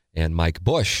 Lux, and Mike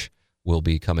Bush will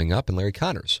be coming up, and Larry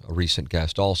Connors, a recent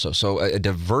guest also. So a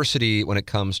diversity when it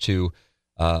comes to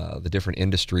the different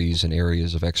industries and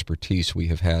areas of expertise we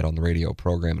have had on the radio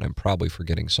program, and I'm probably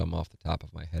forgetting some off the top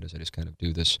of my head as I just kind of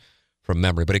do this from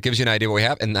memory. But it gives you an idea what we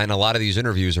have, and a lot of these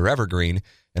interviews are evergreen.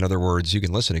 In other words, you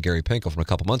can listen to Gary Pinkel from a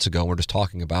couple months ago, and we're just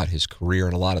talking about his career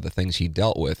and a lot of the things he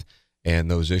dealt with, and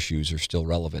those issues are still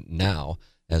relevant now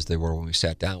as they were when we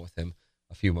sat down with him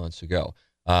a few months ago.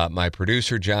 My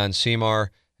producer, John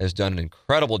Seymour, has done an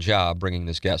incredible job bringing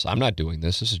this guest. I'm not doing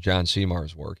this. This is John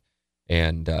Seymour's work.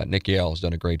 And Nick Yale has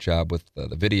done a great job with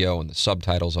the video and the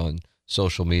subtitles on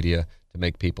social media to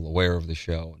make people aware of the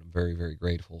show. And I'm very, very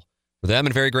grateful for them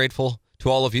and very grateful to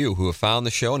all of you who have found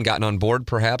the show and gotten on board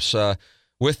perhaps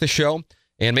with the show.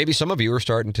 And maybe some of you are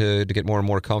starting to get more and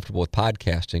more comfortable with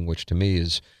podcasting, which to me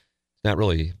is not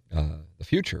really the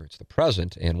future. It's the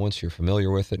present. And once you're familiar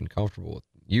with it and comfortable with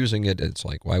using it, it's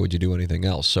like, why would you do anything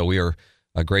else? So we are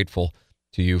grateful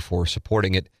to you for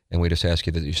supporting it, and we just ask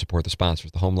you that you support the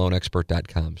sponsors, the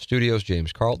HomeLoanExpert.com Studios,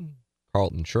 James Carlton,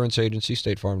 Carlton Insurance Agency,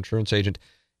 State Farm Insurance Agent,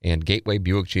 and Gateway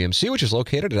Buick GMC, which is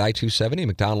located at I-270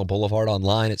 McDonald Boulevard,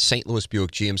 online at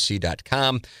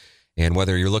stlouisbuickgmc.com. And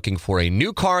whether you're looking for a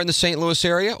new car in the St. Louis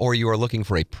area or you are looking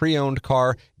for a pre-owned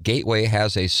car, Gateway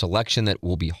has a selection that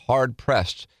will be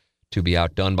hard-pressed to be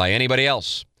outdone by anybody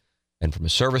else. And from a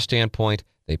service standpoint,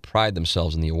 they pride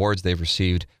themselves in the awards they've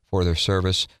received for their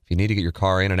service. If you need to get your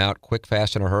car in and out quick,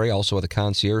 fast, in a hurry, also with a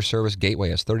concierge service, Gateway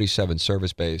has 37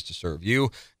 service bays to serve you.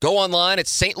 Go online at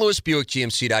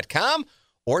stlouisbuickgmc.com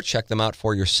or check them out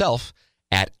for yourself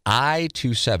at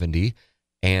I-270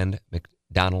 and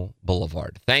McDonald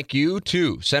Boulevard. Thank you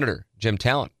to Senator Jim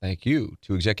Talent. Thank you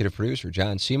to executive producer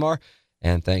John Seymour.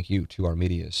 And thank you to our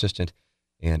media assistant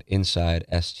and Inside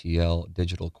STL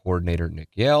digital coordinator, Nick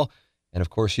Yale. And, of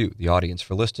course, you, the audience,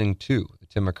 for listening to The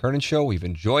Tim McKernan Show. We've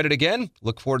enjoyed it again.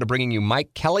 Look forward to bringing you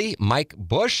Mike Kelly, Mike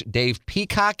Bush, Dave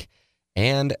Peacock,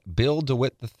 and Bill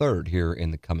DeWitt III here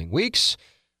in the coming weeks.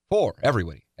 For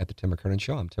everybody at The Tim McKernan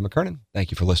Show, I'm Tim McKernan.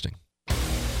 Thank you for listening.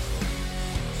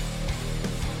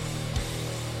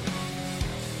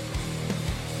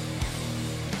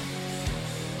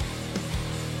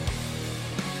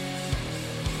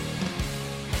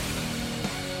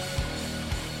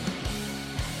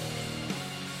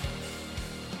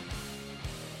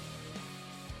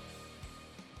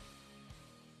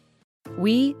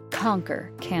 We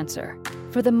conquer cancer.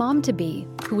 For the mom-to-be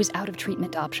who is out of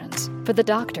treatment options. For the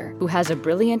doctor who has a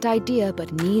brilliant idea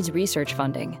but needs research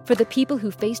funding. For the people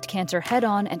who faced cancer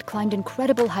head-on and climbed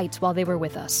incredible heights while they were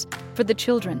with us. For the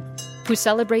children who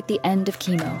celebrate the end of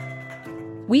chemo.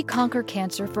 We conquer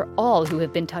cancer for all who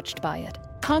have been touched by it.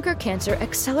 Conquer Cancer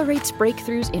accelerates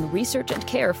breakthroughs in research and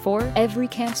care for every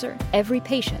cancer, every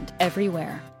patient,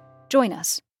 everywhere. Join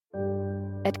us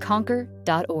at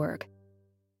conquer.org.